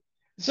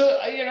So,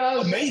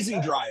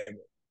 amazing driver.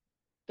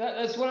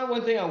 that's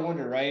one thing I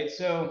wonder, right?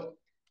 So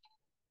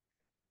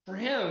for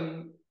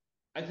him,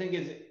 I think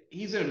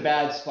he's in a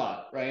bad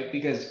spot, right?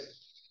 Because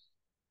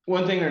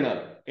one thing or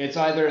another, it's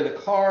either the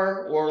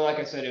car or, like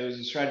I said, it was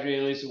a strategy.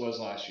 At least it was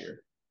last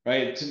year,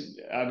 right?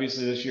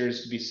 Obviously, this year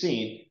is to be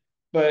seen.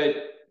 But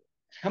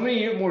how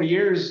many more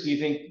years do you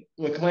think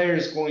Leclerc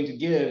is going to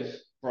give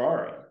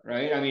Ferrari,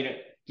 right? I mean,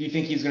 do Do you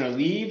think he's going to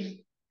leave?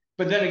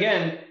 But then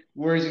again,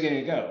 where is he going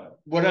to go?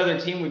 What other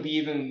team would be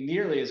even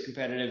nearly as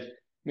competitive?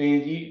 I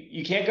mean,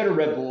 you can't go to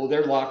Red Bull;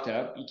 they're locked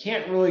up. You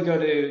can't really go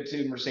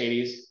to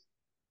Mercedes.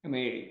 I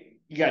mean,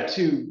 you got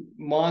two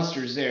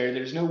monsters there.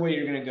 There's no way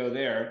you're going to go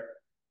there.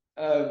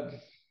 Uh,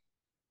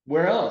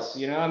 where else?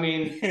 I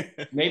mean,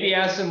 maybe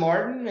Aston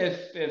Martin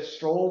if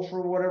Stroll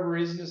for whatever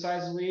reason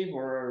decides to leave,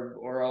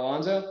 or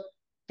Alonso.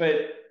 But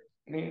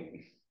I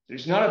mean,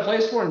 there's not a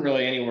place for him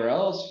really anywhere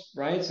else,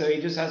 right? So he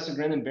just has to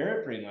grin and bear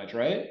it, pretty much,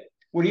 right?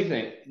 What do you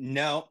think?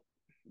 No,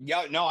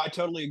 yeah, no, I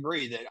totally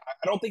agree that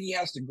I don't think he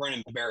has to grin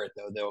and bear it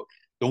though.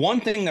 The one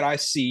thing that I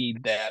see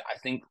that I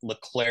think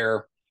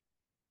Leclerc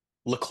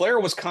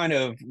was kind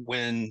of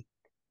when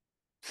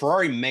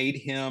Ferrari made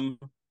him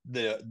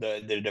the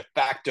de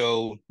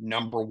facto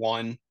number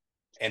one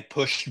and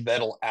pushed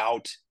Vettel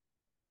out.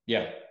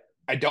 Yeah,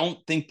 I don't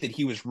think that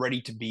he was ready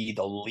to be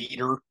the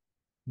leader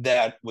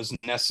that was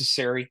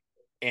necessary.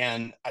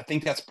 And I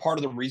think that's part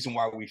of the reason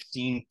why we've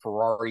seen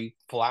Ferrari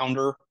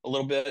flounder a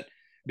little bit.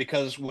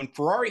 Because when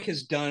Ferrari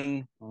has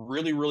done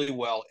really, really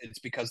well, it's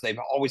because they've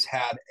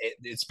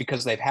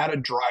had a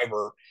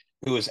driver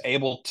who is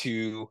able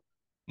to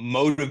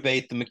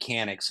motivate the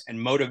mechanics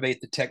and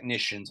motivate the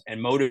technicians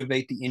and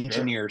motivate the sure.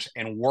 engineers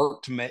and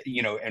work to make,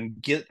 and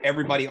get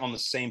everybody on the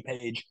same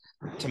page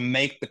to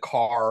make the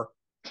car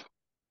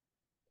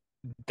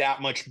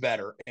that much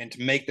better and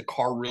to make the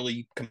car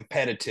really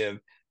competitive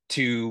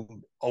to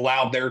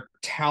allow their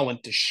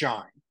talent to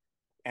shine.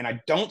 And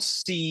I don't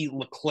see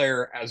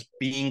Leclerc as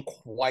being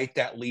quite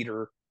that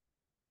leader.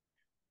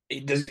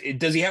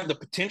 Does he have the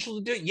potential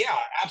to do it? Yeah,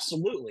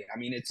 absolutely. I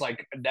mean, it's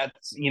like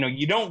that's,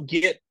 you don't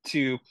get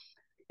to,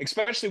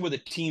 especially with a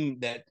team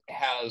that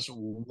has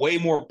way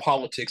more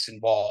politics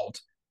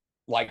involved,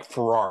 like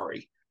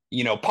Ferrari.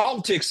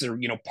 Politics are,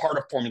 part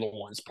of Formula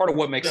One. It's part of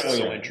what makes it Oh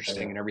so yeah,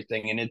 interesting and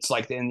everything. And it's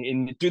like,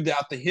 and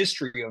throughout the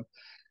history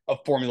of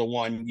Formula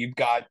One, you've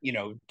got,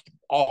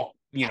 all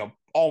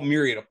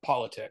myriad of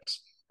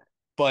politics.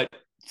 But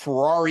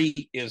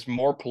Ferrari is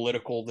more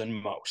political than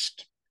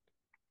most.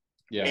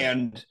 yeah.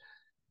 And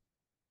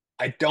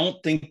I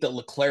don't think that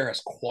Leclerc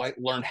has quite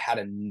learned how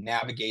to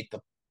navigate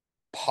the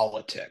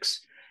politics.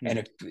 And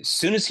Hmm. if as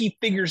soon as he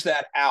figures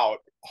that out,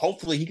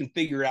 hopefully he can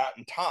figure it out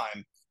in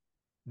time,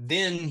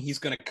 then he's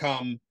going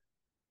to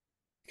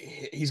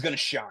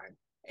shine.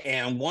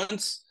 And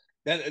once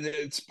that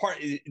it's part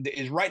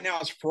is right now,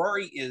 as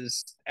Ferrari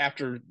is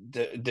after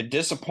the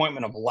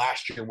disappointment of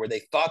last year where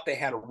they thought they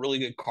had a really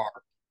good car,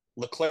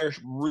 Leclerc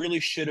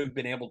really should have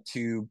been able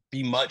to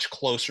be much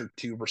closer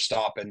to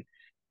Verstappen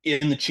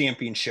in the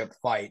championship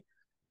fight.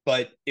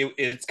 But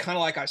it's kind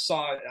of like I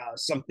saw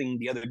something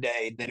the other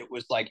day that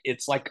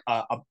it's like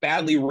a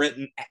badly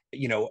written,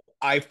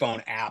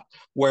 iPhone app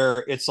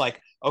where it's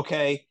like,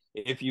 okay,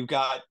 if you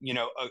got,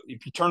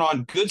 if you turn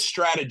on good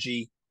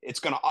strategy, it's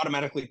going to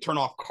automatically turn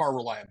off car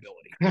reliability.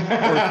 Or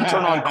if you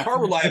turn on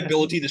car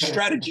reliability, the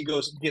strategy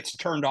gets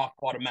turned off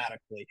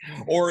automatically.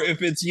 Or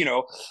if it's,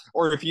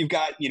 or if you've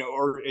got,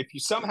 or if you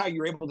somehow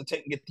you're able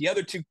to get the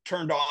other two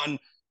turned on,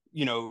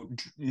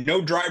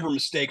 no driver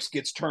mistakes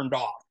gets turned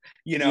off.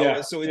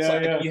 Yeah, So it's yeah,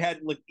 like yeah. you had,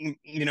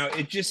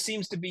 it just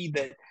seems to be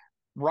that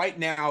right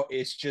now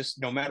it's just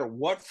no matter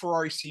what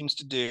Ferrari seems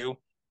to do,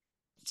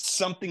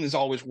 something is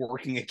always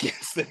working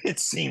against it, it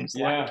seems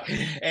like.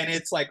 Yeah, And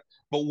it's like,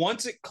 but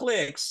once it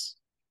clicks,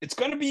 it's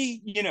going to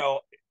be,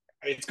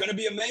 it's going to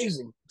be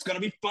amazing. It's going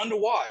to be fun to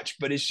watch,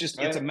 but it's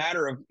a right.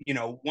 matter of,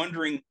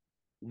 wondering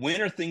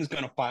when are things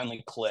going to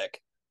finally click.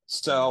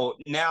 So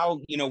now,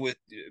 with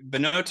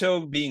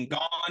Benotto being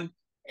gone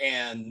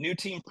and new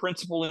team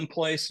principal in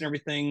place and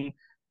everything,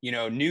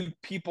 new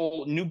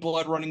people, new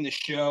blood running the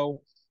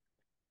show.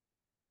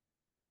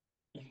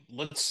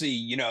 Let's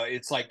see,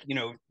 it's like,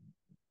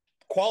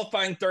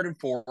 qualifying third and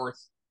fourth,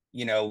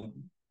 you know,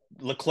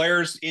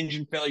 Leclerc's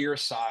engine failure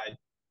aside,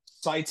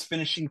 Sainz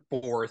finishing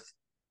fourth.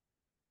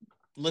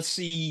 Let's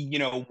see,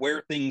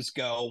 where things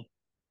go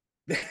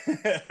for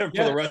the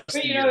Yeah, rest of but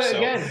the year. So,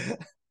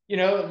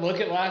 again,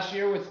 look at last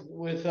year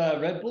with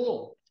Red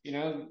Bull.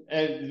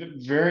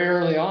 Very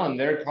early on,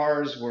 their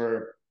cars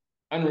were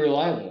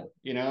unreliable.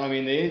 I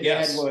mean, they had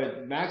yes,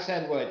 what Max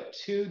had what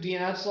two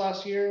DNFs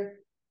last year,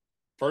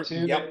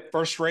 two.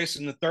 first race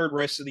and the third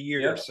race of the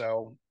year. Yep.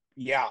 So,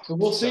 yeah, So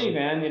we'll see, so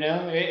man.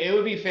 It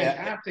would be uh,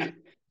 fantastic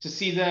to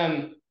see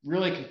them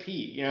really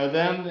compete.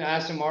 Them,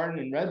 Aston Martin,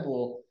 and Red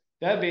Bull.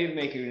 That'd be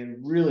make it a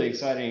really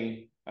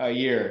exciting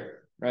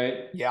year,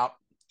 right? yeah,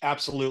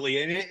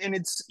 absolutely. And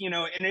it's,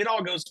 and it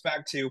all goes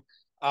back to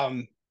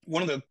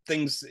one of the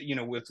things,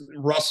 with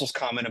Russell's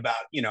comment about,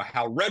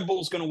 how Red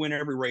Bull's going to win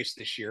every race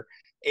this year.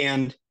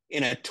 And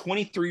in a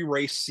 23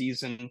 race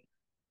season,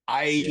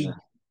 I Yeah.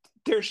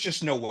 there's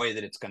just no way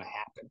that it's going to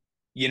happen.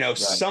 Right.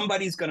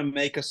 Somebody's going to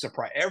make a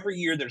surprise. Every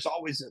year, there's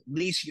always at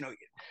least,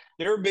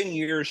 there have been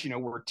years,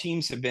 where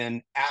teams have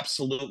been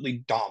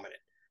absolutely dominant.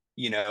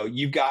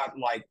 You've got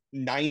like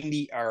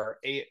 90 or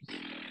eight,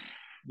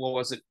 what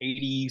was it,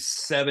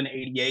 87,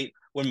 88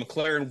 when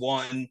McLaren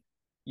won,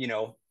 you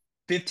know,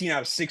 15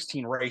 out of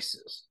 16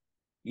 races,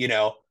 you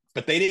know.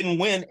 but they didn't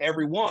win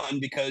every one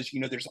because,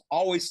 there's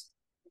always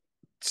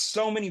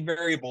so many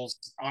variables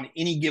on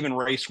any given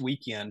race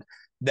weekend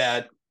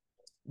that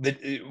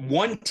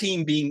one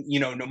team being,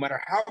 no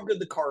matter how good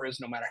the car is,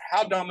 no matter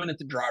how dominant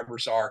the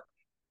drivers are,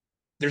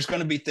 there's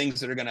going to be things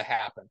that are going to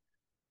happen.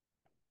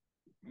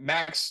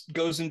 Max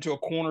goes into a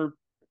corner,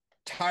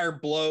 tire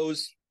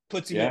blows,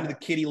 puts him into the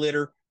kitty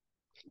litter.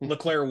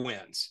 Leclerc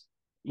wins,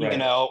 Right.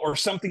 or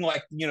something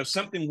like,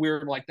 something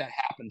weird like that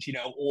happens,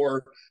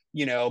 or,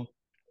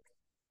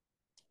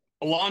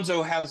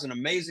 Alonso has an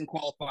amazing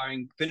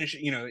qualifying finish,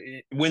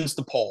 wins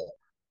the pole.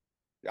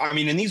 I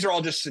mean, and these are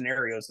all just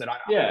scenarios that I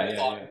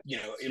thought,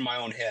 in my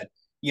own head,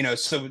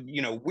 so,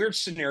 weird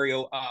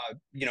scenario,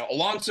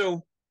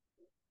 Alonso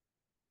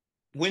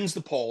wins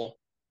the pole,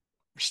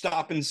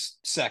 Verstappen's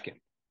second.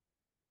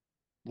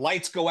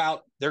 Lights go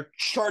out. They're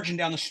charging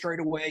down the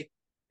straightaway,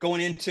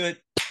 going into it.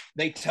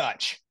 They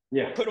touch.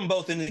 Yeah. Put them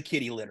both into the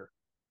kitty litter.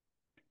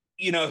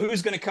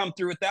 Who's going to come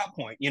through at that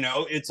point?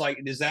 It's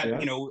like, is that,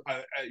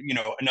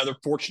 another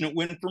fortunate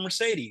win for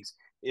Mercedes?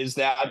 Is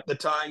that the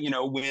time,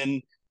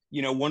 when,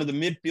 one of the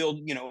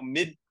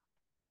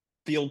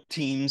midfield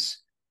teams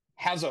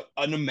has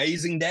an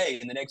amazing day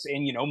and the next,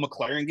 and,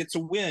 McLaren gets a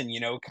win,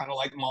 kind of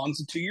like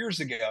Monza 2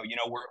 years ago,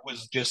 where it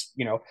was just,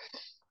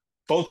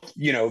 both,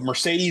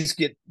 Mercedes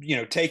get,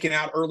 taken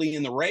out early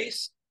in the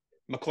race.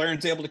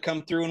 McLaren's able to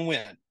come through and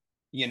win.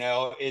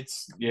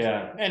 It's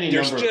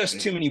there's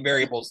just too many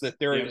variables that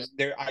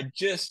I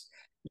just,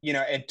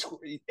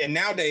 and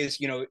nowadays,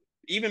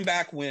 even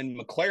back when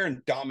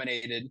McLaren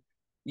dominated,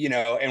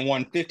 and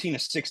won 15 to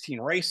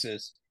 16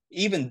 races,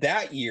 even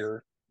that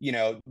year,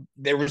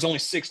 there was only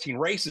 16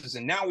 races,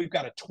 and now we've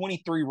got a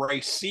 23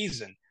 race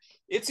season.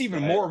 It's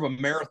even more of a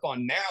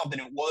marathon now than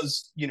it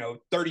was,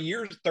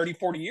 30,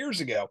 40 years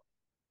ago.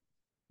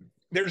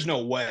 There's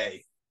no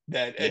way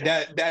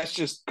that's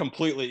just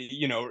completely,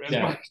 as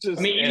much as,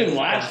 I mean, even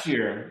last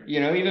year,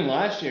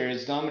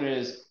 as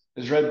dominant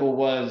as Red Bull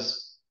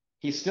was,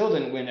 he still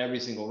didn't win every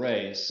single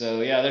race. So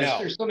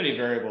there's so many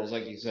variables,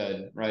 like you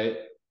said, right?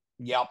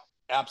 Yep,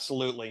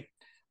 absolutely.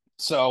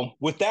 So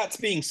with that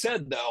being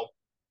said, though,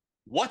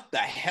 what the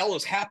hell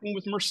has happened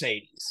with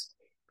Mercedes?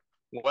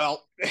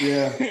 Well,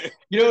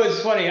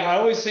 it's funny. I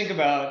always think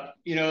about,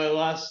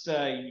 last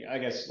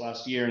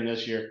year and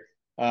this year,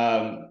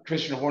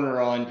 Christian Horner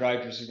on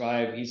Drive to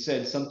Survive, he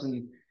said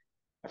something,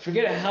 I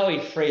forget how he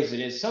phrased it.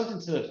 It's something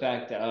to the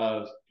fact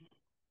of,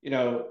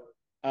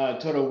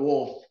 Toto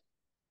Wolff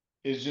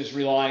is just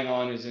relying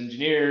on his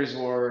engineers,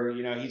 or,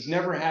 he's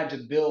never had to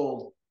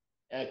build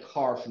a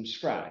car from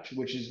scratch,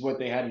 which is what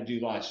they had to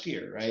do last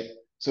year, right?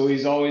 So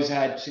he's always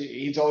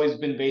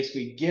been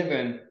basically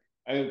given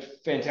a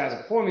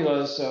fantastic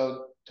formula.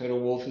 So Toto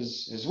Wolff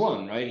has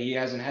won, right? He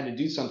hasn't had to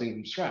do something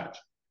from scratch.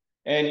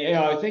 And,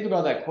 I think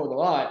about that quote a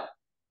lot.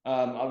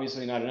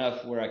 Obviously not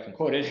enough where I can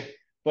quote it,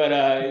 but,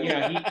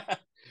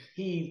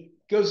 he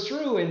goes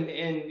through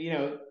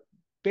and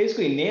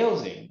basically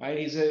nails him, right?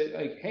 He's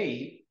like,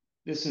 hey,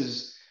 this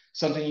is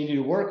something you need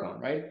to work on,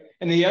 right?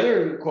 And the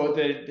other quote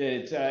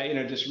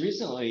that just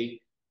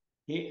recently,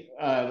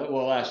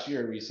 last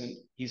year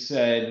he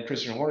said,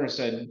 Christian Horner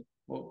said,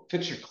 well,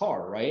 fix your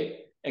car, right?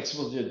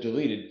 Expletive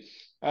deleted.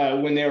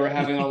 When they were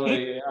having all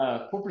the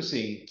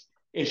porpoising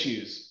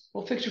issues.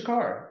 Well, fix your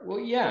car. Well,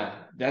 yeah,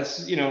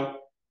 that's,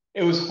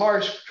 it was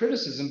harsh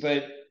criticism,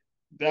 but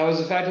that was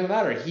the fact of the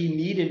matter. He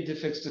needed to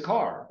fix the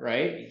car,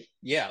 right?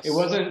 Yes. It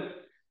wasn't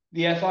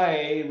the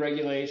FIA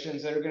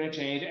regulations that are going to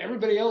change.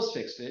 Everybody else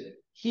fixed it.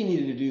 He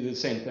needed to do the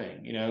same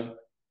thing,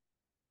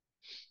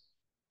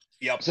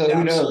 Yep. So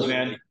who knows,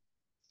 man?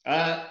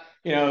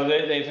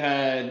 They've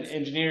had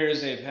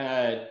engineers, they've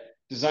had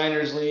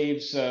designers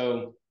leave.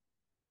 So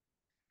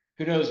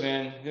who knows,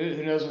 man?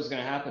 Who knows what's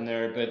going to happen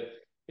there? But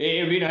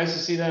it'd be nice to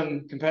see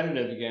them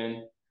competitive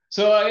again.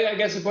 So I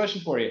guess a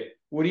question for you: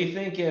 what do you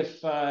think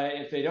if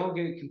they don't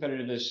get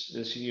competitive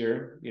this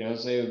year?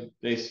 Say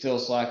they still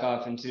slack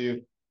off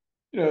into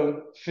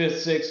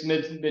fifth, sixth,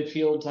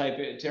 midfield type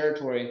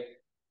territory.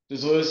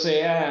 Does Lewis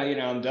say,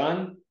 I'm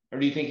done, or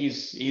do you think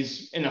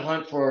he's in the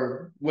hunt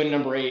for win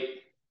number 8?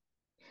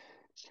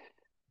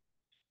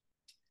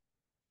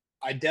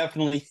 I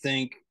definitely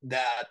think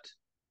that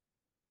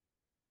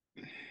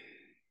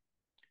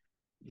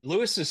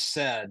Lewis has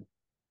said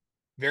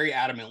very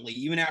adamantly,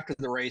 even after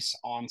the race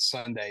on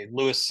Sunday,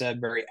 Lewis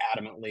said very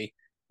adamantly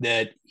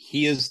that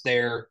he is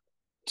there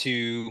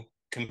to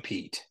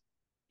compete.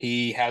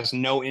 He has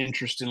no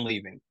interest in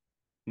leaving.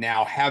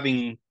 Now,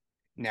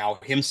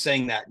 him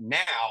saying that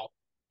now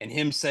and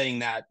him saying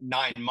that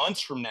 9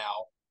 months from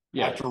now,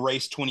 after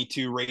race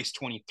 22, race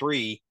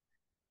 23,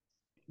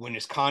 when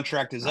his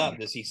contract is up,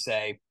 does he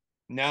say,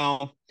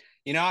 no,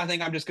 I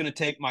think I'm just going to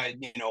take my,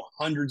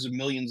 hundreds of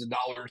millions of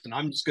dollars and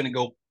I'm just going to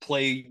go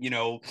play,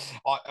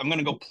 I'm going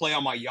to go play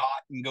on my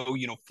yacht and go,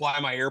 fly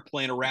my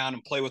airplane around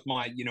and play with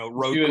my,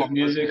 road cars,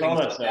 music, all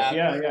that like stuff.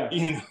 That.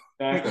 Yeah.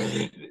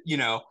 Exactly.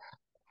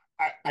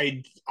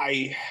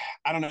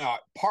 I don't know.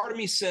 Part of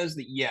me says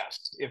that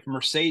yes, if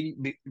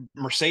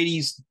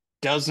Mercedes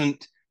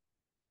doesn't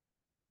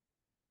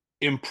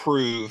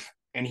improve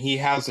and he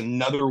has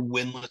another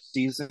winless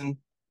season,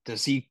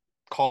 does he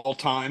call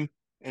time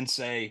and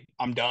say,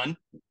 I'm done?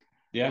 I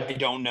Yeah.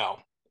 don't know.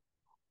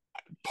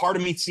 Part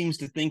of me seems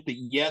to think that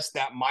yes,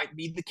 that might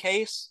be the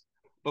case,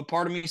 but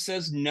part of me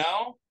says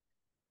no.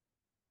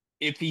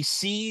 If he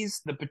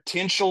sees the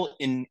potential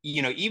in,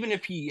 even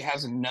if he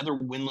has another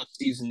winless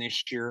season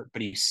this year,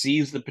 but he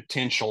sees the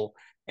potential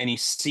and he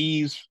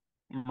sees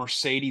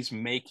Mercedes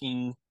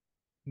making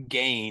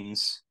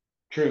gains,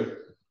 True.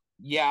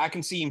 yeah, I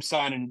can see him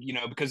signing,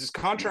 because his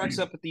contract's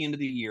up at the end of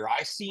the year.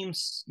 I see him,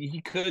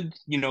 he could,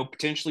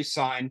 potentially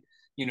sign,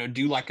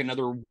 do like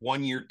another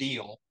 1 year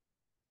deal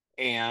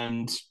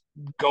and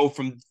go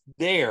from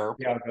there.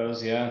 Yeah, it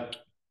goes. Yeah.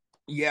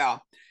 Yeah.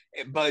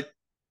 But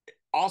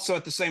also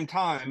at the same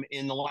time,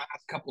 in the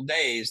last couple of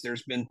days,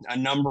 there's been a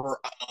number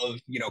of,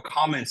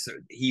 comments that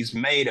he's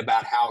made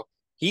about how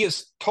he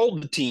has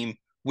told the team,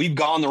 we've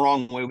gone the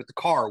wrong way with the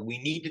car. We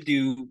need to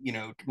do,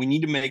 we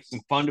need to make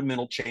some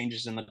fundamental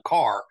changes in the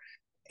car.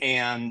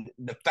 And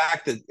the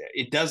fact that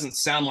it doesn't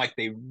sound like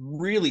they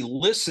really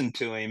listen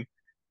to him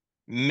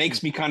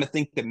makes me kind of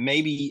think that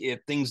maybe if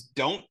things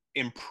don't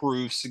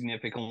improve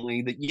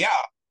significantly, that yeah,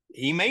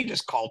 he may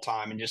just call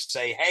time and just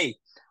say, "Hey,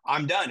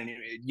 I'm done." And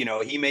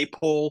he may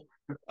pull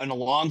an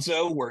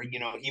Alonso where he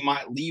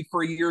might leave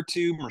for a year or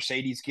two.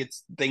 Mercedes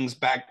gets things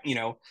back, Right.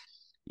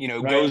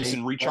 goes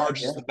and Right. Yeah.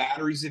 recharges the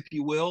batteries, if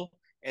you will,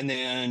 and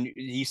then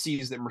he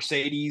sees that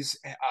Mercedes,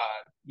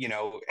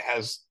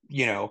 has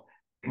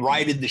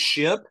righted the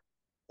ship,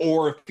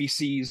 or if he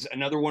sees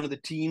another one of the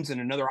teams and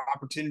another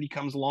opportunity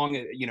comes along,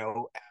 at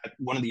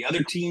one of the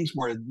other teams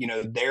where,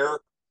 they're,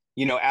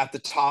 at the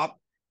top,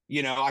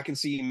 I can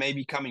see him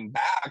maybe coming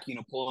back,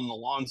 pulling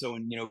Alonso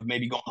and,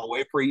 maybe going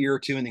away for a year or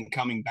two and then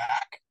coming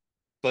back.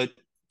 But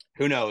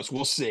who knows?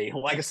 We'll see.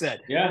 Like I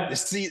said, Yeah.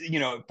 this season,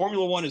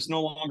 Formula One is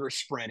no longer a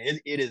sprint.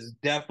 It is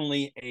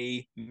definitely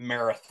a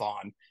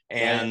marathon. Right.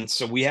 And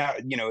so we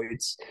have,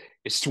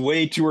 it's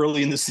way too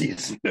early in the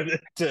season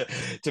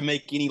to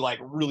make any like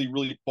really,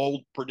 really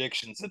bold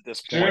predictions at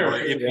this point. Sure. Or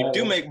Sure. if we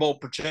do Yeah. make bold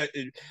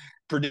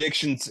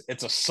predictions,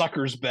 it's a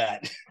sucker's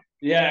bet.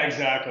 Yeah.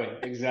 Exactly.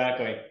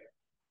 Exactly.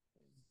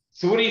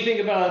 So, what do you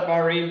think about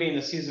Bahrain being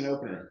the season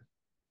opener?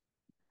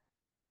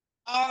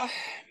 Uh,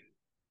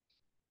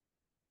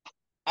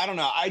 I don't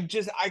know. I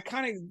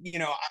kind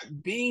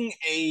of, being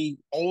a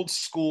old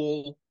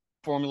school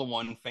Formula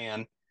One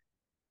fan,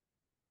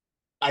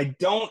 I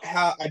don't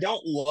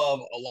love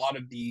a lot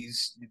of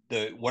these,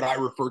 the what I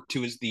refer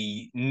to as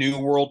the new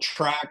world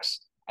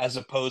tracks as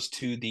opposed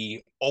to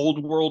the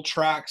old world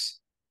tracks.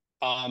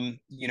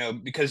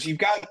 Because you've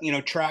got,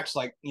 tracks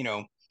like,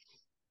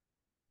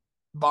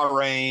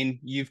 Bahrain,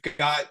 you've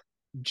got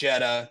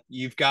Jeddah,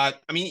 you've got,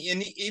 I mean,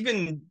 and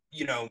even,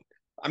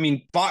 I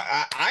mean,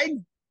 I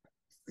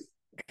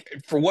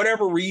for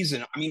whatever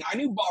reason, I mean, I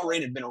knew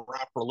Bahrain had been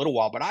around for a little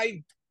while, but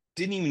I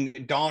didn't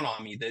even dawn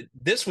on me that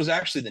this was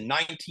actually the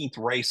 19th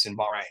race in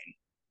Bahrain.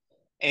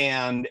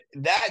 And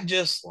that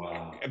just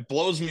Wow. it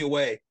blows me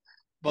away.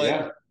 But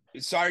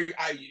Yeah. so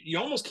you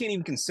almost can't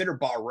even consider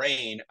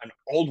Bahrain an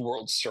old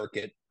world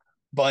circuit.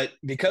 But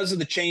because of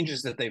the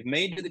changes that they've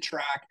made to the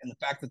track and the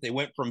fact that they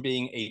went from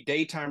being a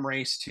daytime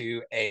race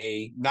to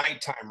a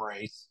nighttime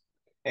race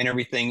and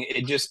everything,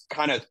 it just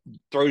kind of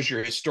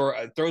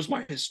throws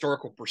my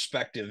historical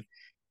perspective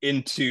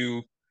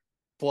into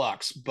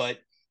flux. But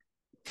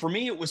for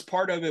me, it was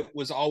part of it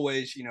was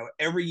always,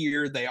 every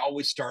year they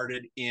always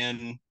started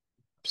in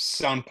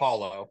Sao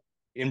Paulo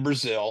in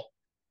Brazil,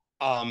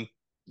 um,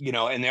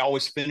 and they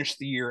always finish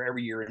the year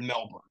every year in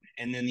Melbourne.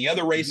 And then the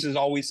other races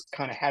always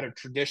kind of had a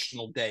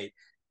traditional date,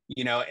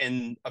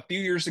 and a few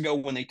years ago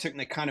when they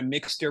kind of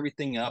mixed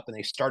everything up and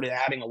they started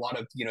adding a lot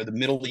of, the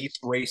Middle East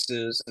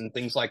races and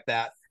things like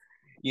that,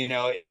 you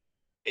know,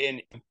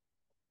 and,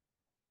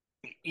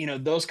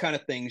 those kind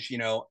of things,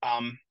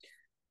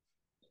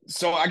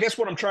 so I guess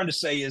what I'm trying to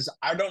say is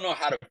I don't know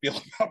how to feel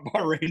about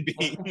Bahrain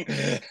being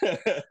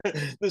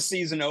the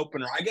season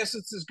opener. I guess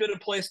it's as good a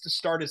place to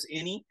start as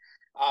any.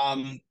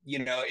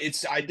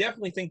 It's I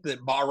definitely think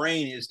that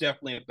Bahrain is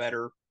definitely a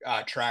better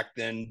track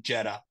than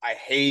Jeddah.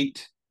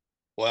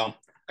 Well,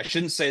 I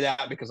shouldn't say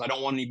that because I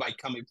don't want anybody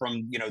coming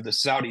from, the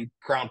Saudi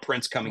crown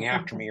prince coming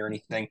after me or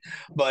anything,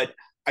 but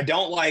I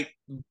don't like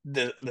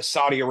the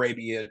Saudi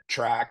Arabia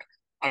track.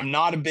 I'm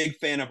not a big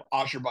fan of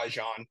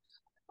Azerbaijan.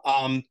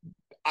 Um,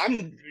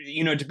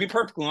 to be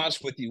perfectly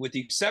honest with you, with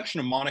the exception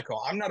of Monaco,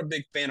 I'm not a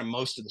big fan of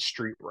most of the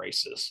street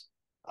races.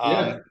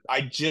 Yeah.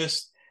 I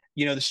just,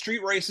 the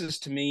street races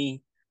to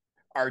me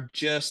are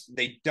just,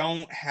 they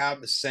don't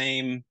have the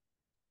same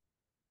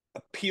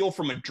appeal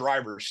from a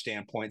driver's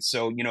standpoint.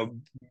 So,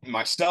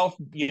 myself,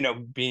 being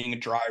a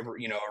driver,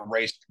 a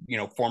race,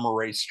 former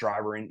race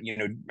driver, and,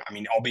 I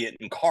mean, albeit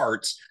in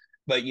karts,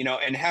 but,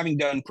 and having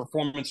done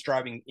performance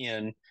driving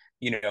in,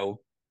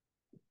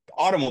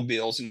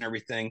 automobiles and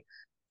everything,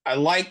 I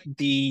like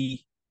the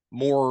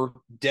more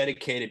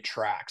dedicated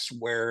tracks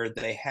where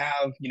they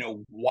have,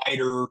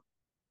 wider,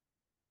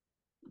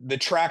 the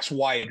track's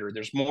wider.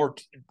 There's more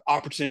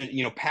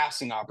opportunity,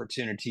 passing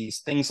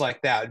opportunities, things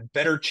like that.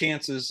 Better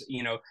chances,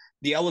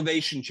 the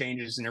elevation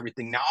changes and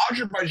everything. Now,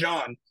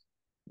 Azerbaijan,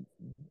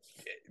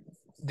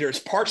 there's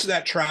parts of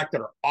that track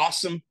that are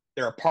awesome.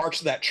 There are parts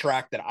of that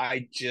track that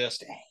I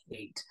just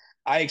hate.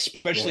 I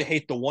especially Yeah.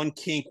 hate the one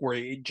kink where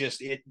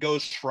it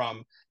goes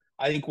from,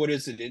 I think, what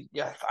is it?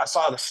 Yeah, I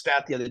saw the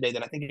stat the other day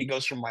that I think it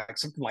goes from like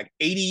something like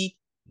 80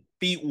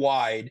 feet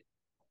wide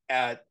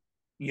at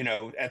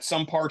at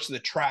some parts of the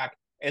track,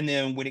 and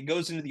then when it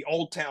goes into the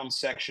Old Town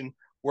section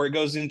where it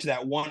goes into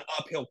that one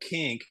uphill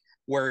kink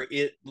where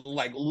it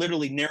like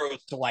literally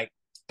narrows to like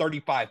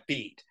 35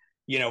 feet,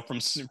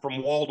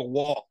 from wall to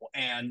wall.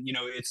 And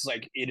it's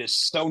like it is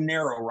so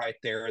narrow right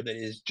there that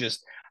is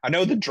just, I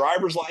know the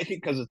drivers like it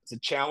because it's a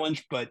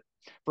challenge, but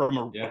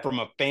Yeah. from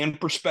a fan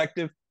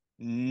perspective,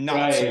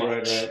 not so Right, right,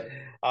 much. right.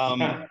 um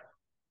Yeah.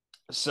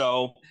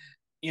 so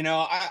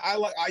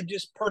I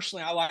just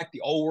personally, I like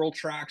the old world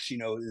tracks,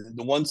 the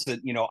ones that,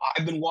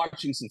 I've been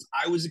watching since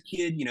I was a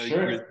kid, you're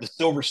Sure. the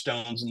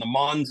Silverstones and the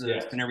Monzas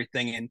Yeah. and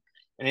everything. And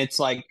it's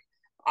like,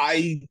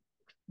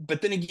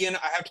 but then again,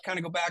 I have to kind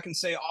of go back and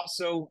say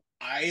also,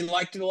 I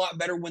liked it a lot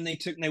better when they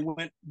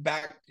went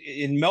back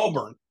in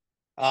Melbourne.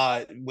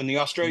 When the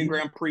Australian Mhm.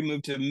 Grand Prix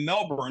moved to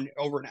Melbourne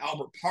over in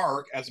Albert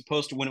Park, as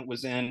opposed to when it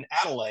was in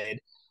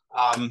Adelaide.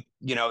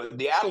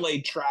 The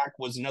Adelaide track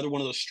was another one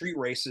of those street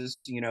races,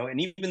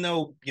 and even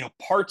though,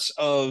 parts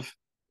of,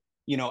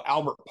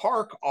 Albert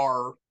Park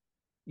are,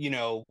 you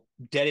know,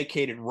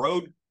 dedicated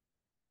road,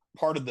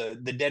 part of the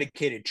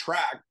dedicated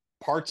track,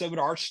 parts of it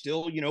are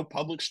still,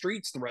 public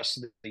streets the rest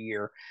of the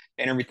year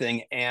and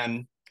everything.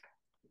 And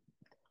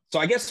so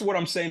I guess what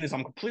I'm saying is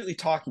I'm completely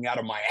talking out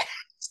of my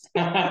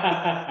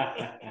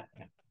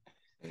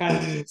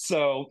ass.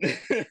 So,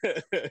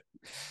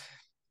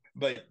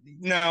 but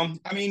no,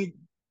 I mean,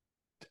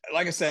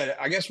 like I said,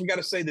 I guess we got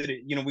to say that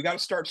we got to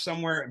start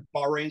somewhere, and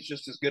Bahrain's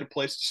just as good a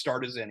place to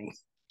start as any.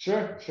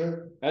 Sure,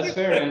 sure. That's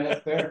fair, man.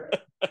 That's fair.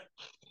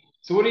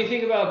 So, what do you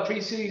think about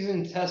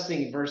preseason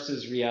testing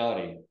versus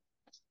reality?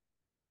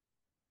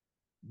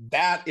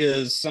 That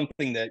is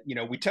something that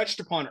we touched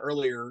upon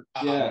earlier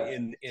Yeah.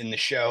 in the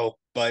show,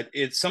 but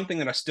it's something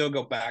that I still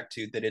go back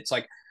to. That it's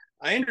like,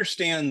 I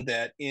understand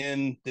that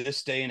in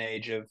this day and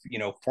age of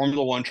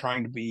Formula One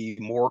trying to be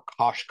more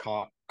cost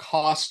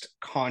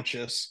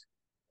conscious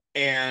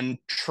and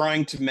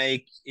trying to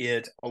make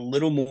it a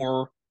little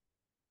more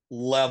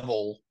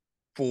level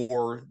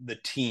for the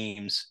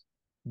teams.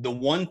 The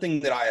one thing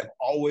that I have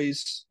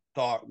always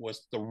thought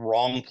was the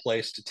wrong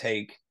place to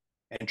take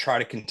and try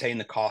to contain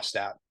the cost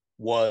at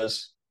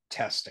was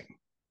testing.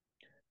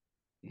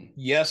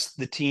 Yes,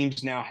 the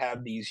teams now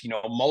have these,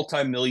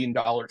 multi-million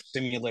dollar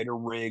simulator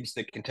rigs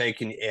that can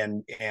take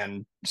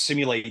and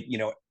simulate,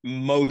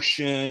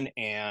 motion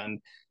and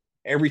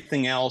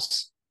everything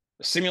else.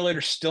 The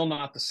simulator's still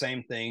not the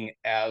same thing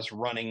as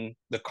running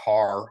the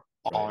car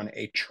Right. on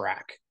a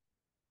track.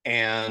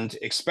 And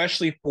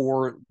especially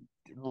for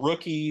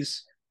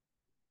rookies,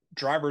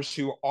 drivers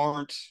who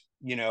aren't,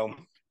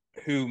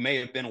 who may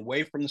have been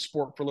away from the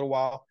sport for a little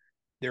while,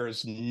 there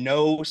is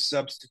no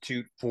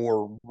substitute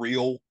for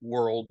real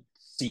world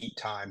seat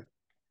time.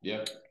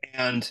 Yep.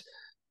 And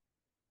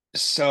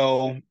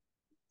so,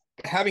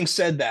 having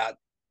said that,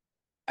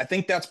 I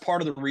think that's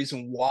part of the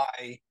reason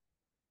why,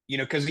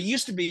 because it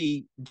used to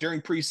be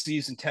during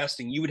preseason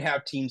testing, you would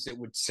have teams that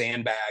would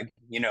sandbag,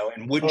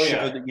 and wouldn't Oh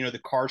show yeah. that, the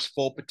car's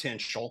full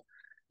potential.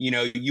 You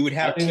would I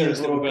have think there's teams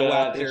a that little would bit of go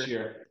out that this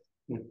there.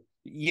 year.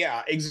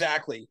 Yeah,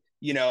 exactly.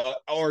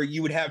 Or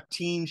you would have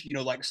teams,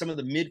 like some of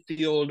the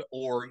midfield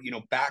or,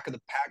 back of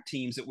the pack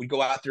teams that would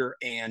go out there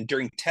and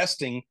during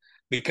testing,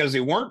 because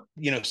they weren't,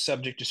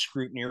 subject to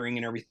scrutineering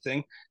and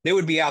everything, they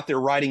would be out there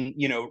riding,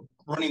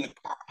 running the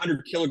car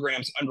 100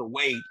 kilograms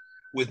underweight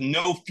with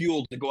no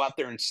fuel to go out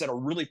there and set a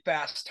really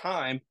fast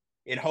time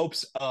in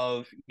hopes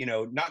of,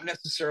 not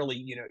necessarily,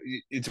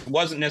 it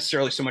wasn't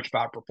necessarily so much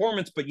about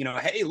performance, but,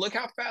 hey, look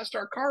how fast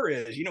our car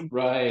is,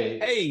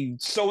 Right. hey,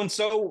 so and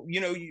so,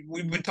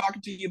 we've been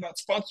talking to you about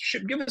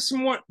sponsorship. Give us some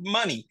more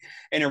money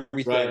and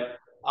everything.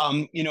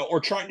 Right. Or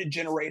trying to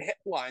generate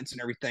headlines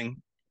and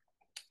everything.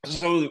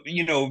 So,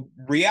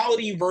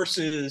 reality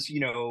versus,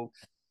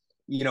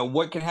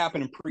 what can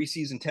happen in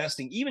preseason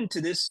testing, even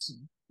to this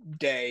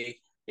day,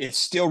 it's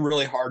still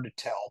really hard to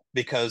tell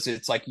because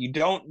it's like you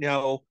don't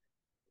know,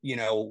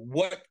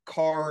 what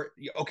car.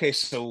 Okay,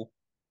 so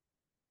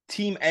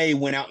Team A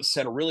went out and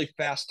set a really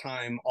fast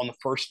time on the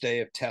first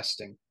day of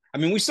testing. I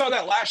mean, we saw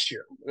that last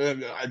year.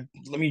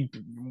 Let me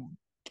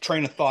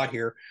train of thought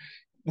here.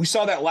 We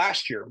saw that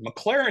last year.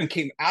 McLaren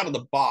came out of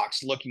the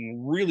box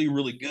looking really,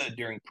 really good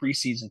during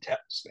preseason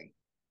testing.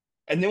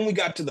 And then we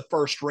got to the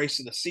first race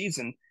of the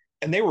season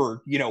and they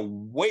were,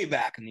 way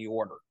back in the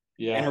order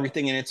and Yeah.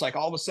 everything. And it's like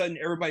all of a sudden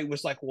everybody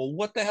was like, well,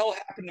 what the hell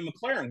happened to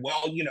McLaren?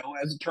 Well,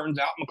 as it turns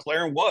out,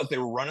 they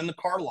were running the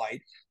car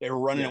light. They were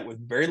running Yeah. it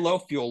with very low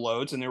fuel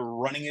loads and they were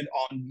running it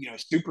on,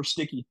 super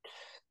sticky,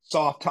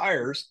 soft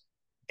tires.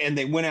 And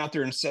they went out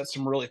there and set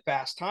some really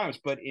fast times.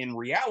 But in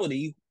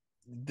reality,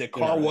 the They're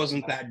car not that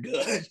wasn't fast. that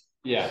good.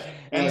 Yeah.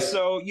 And Right.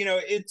 so,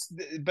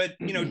 but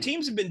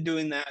teams have been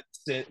doing that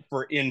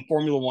for in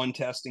Formula One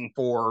testing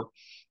for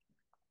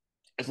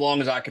as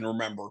long as I can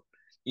remember.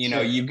 You know,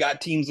 Sure. you've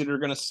got teams that are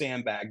going to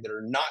sandbag, that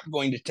are not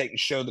going to take and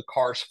show the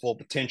car's full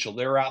potential.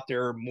 They're out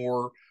there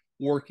more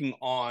working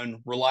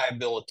on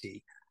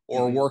reliability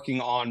or Hmm.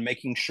 working on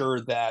making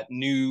sure that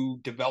new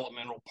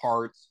developmental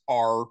parts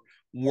are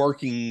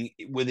working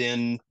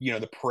within, you know,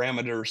 the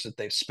parameters that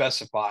they've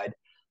specified,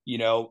 you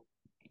know.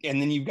 And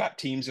then you've got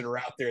teams that are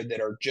out there that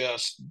are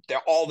just,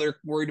 they're all they're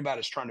worried about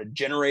is trying to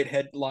generate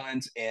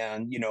headlines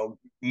and, you know,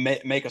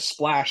 make a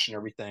splash and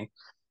everything.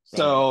 Right.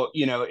 So,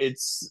 you know,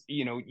 it's,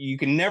 you know, you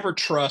can never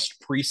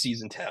trust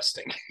preseason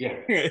testing. Yeah.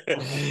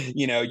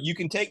 You know, you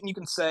can take and you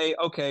can say,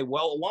 okay,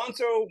 well,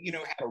 Alonso, you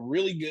know, had a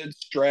really good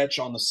stretch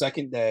on the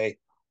second day,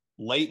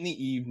 late in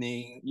the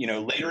evening, you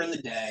know, later in the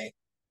day,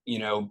 you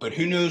know, but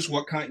who knows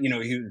what kind, you know,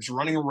 he was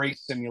running a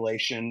race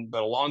simulation,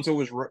 but Alonso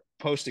was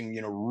posting,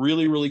 you know,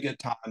 really, really good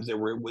times. They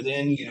were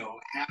within, you know,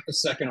 half a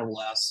second or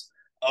less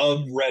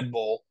of Red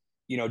Bull,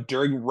 you know,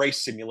 during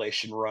race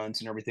simulation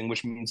runs and everything,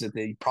 which means that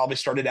they probably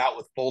started out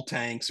with full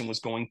tanks and was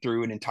going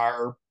through an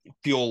entire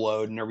fuel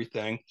load and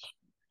everything.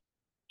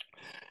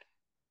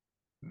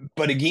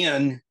 But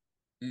again,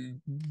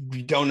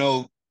 we don't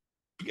know,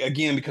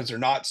 again, because they're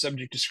not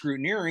subject to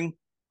scrutineering.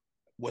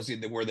 Were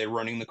they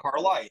running the car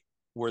light?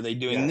 Were they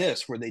doing Yeah.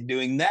 this? Were they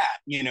doing that?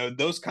 You know,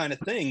 those kind of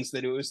things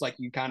that it was like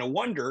you kind of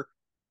wonder,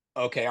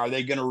 okay, are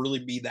they going to really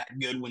be that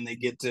good when they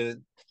get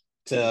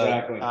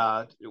Exactly.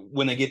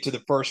 when they get to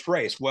the first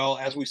race? Well,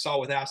 as we saw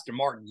with Aston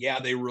Martin, yeah,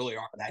 they really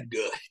are that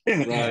good.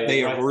 Right. They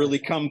have Right. really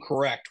come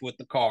correct with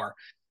the car.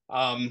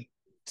 Um,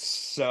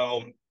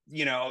 so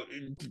you know,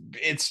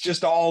 it's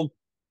just all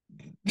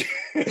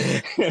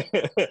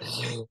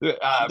It's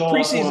all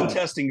preseason fun.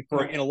 testing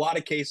for in a lot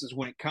of cases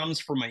when it comes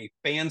from a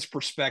fan's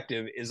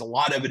perspective is a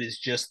lot of it is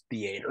just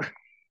theater.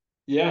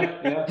 Yeah.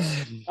 Yeah.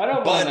 I don't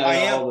mind But that I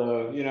at am, all,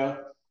 though.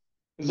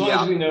 As long as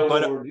yeah, we know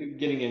what but we're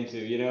getting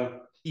into.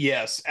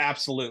 yes,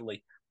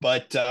 absolutely.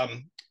 But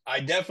I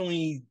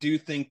definitely do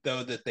think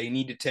though that they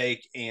need to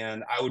take,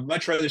 and I would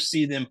much rather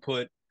see them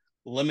put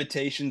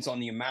limitations on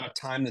the amount of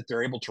time that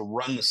they're able to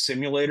run the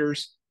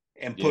simulators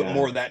and put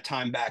more Yeah. of that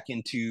time back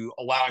into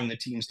allowing the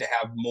teams to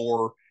have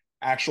more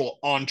actual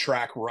on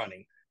track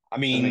running. I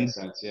That makes mean,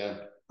 sense. Yeah.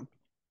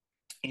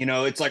 you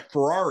know, it's like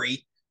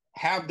Ferrari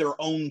have their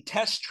own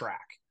test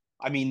track.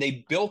 I mean,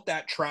 they built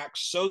that track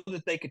so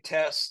that they could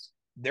test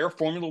their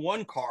Formula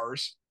One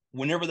cars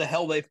whenever the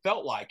hell they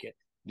felt like it.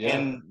 Yeah.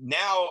 And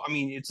now, I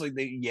mean, it's like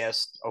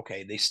yes,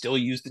 okay, they still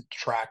use the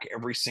track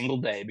every single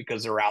day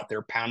because they're out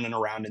there pounding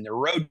around in their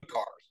road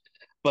cars.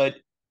 But,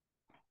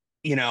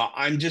 you know,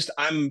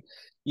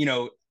 you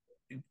know,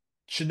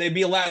 should they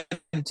be allowed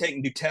to take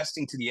and do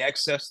testing to the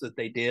excess that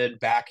they did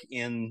back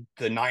in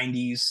the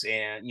 90s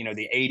and, you know,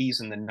 the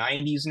 80s and the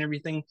 90s and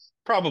everything?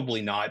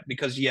 Probably not,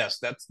 because yes,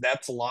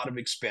 that's a lot of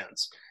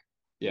expense.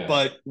 Yeah.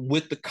 But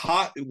with the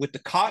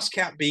cost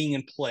cap being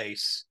in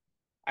place,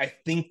 I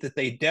think that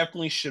they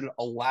definitely should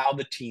allow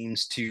the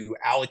teams to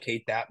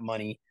allocate that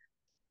money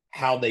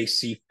how they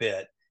see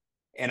fit.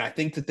 And I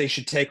think that they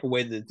should take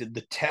away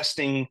the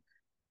testing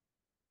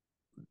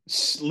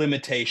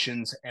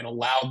limitations and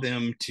allow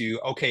them to,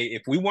 okay,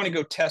 if we want to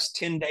go test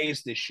 10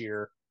 days this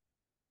year,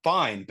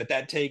 fine, but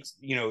that takes,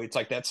 you know, it's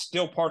like that's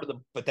still part of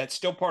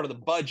the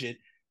budget.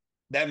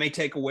 That may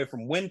take away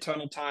from wind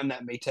tunnel time,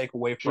 that may take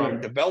away from Sure.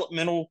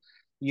 developmental,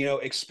 you know,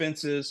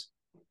 expenses,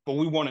 but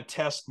we want to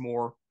test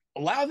more.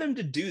 Allow them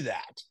to do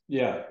that.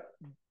 Yeah.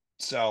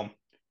 So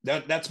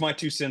that's my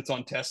 2 cents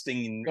on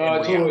testing No, in I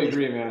totally reality.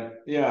 agree, man.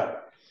 Yeah.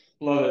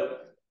 Love it.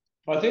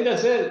 Well, I think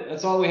that's it.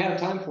 That's all we have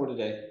time for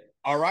today.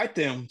 All right,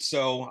 then.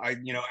 So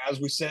you know, as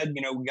we said,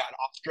 you know, we got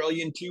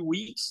Australia in 2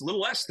 weeks, a little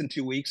less than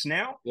 2 weeks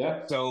now.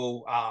 Yeah.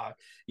 So,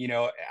 you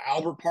know,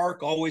 Albert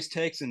Park always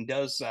takes and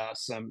does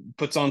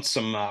puts on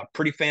some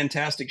pretty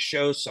fantastic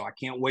shows. So I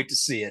can't wait to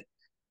see it.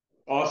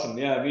 Awesome.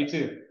 Yeah, me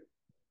too.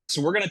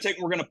 So we're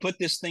gonna put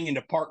this thing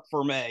into Parc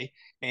Ferme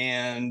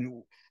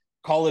and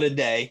call it a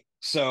day.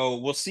 So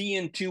we'll see you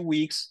in 2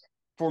 weeks.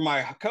 For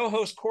my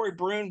co-host Corey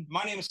Brune,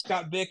 my name is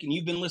Scott Vick, and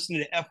you've been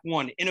listening to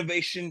F1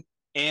 Innovation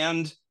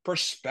and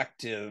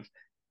Perspective.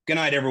 Good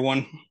night,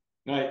 everyone.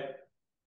 Night.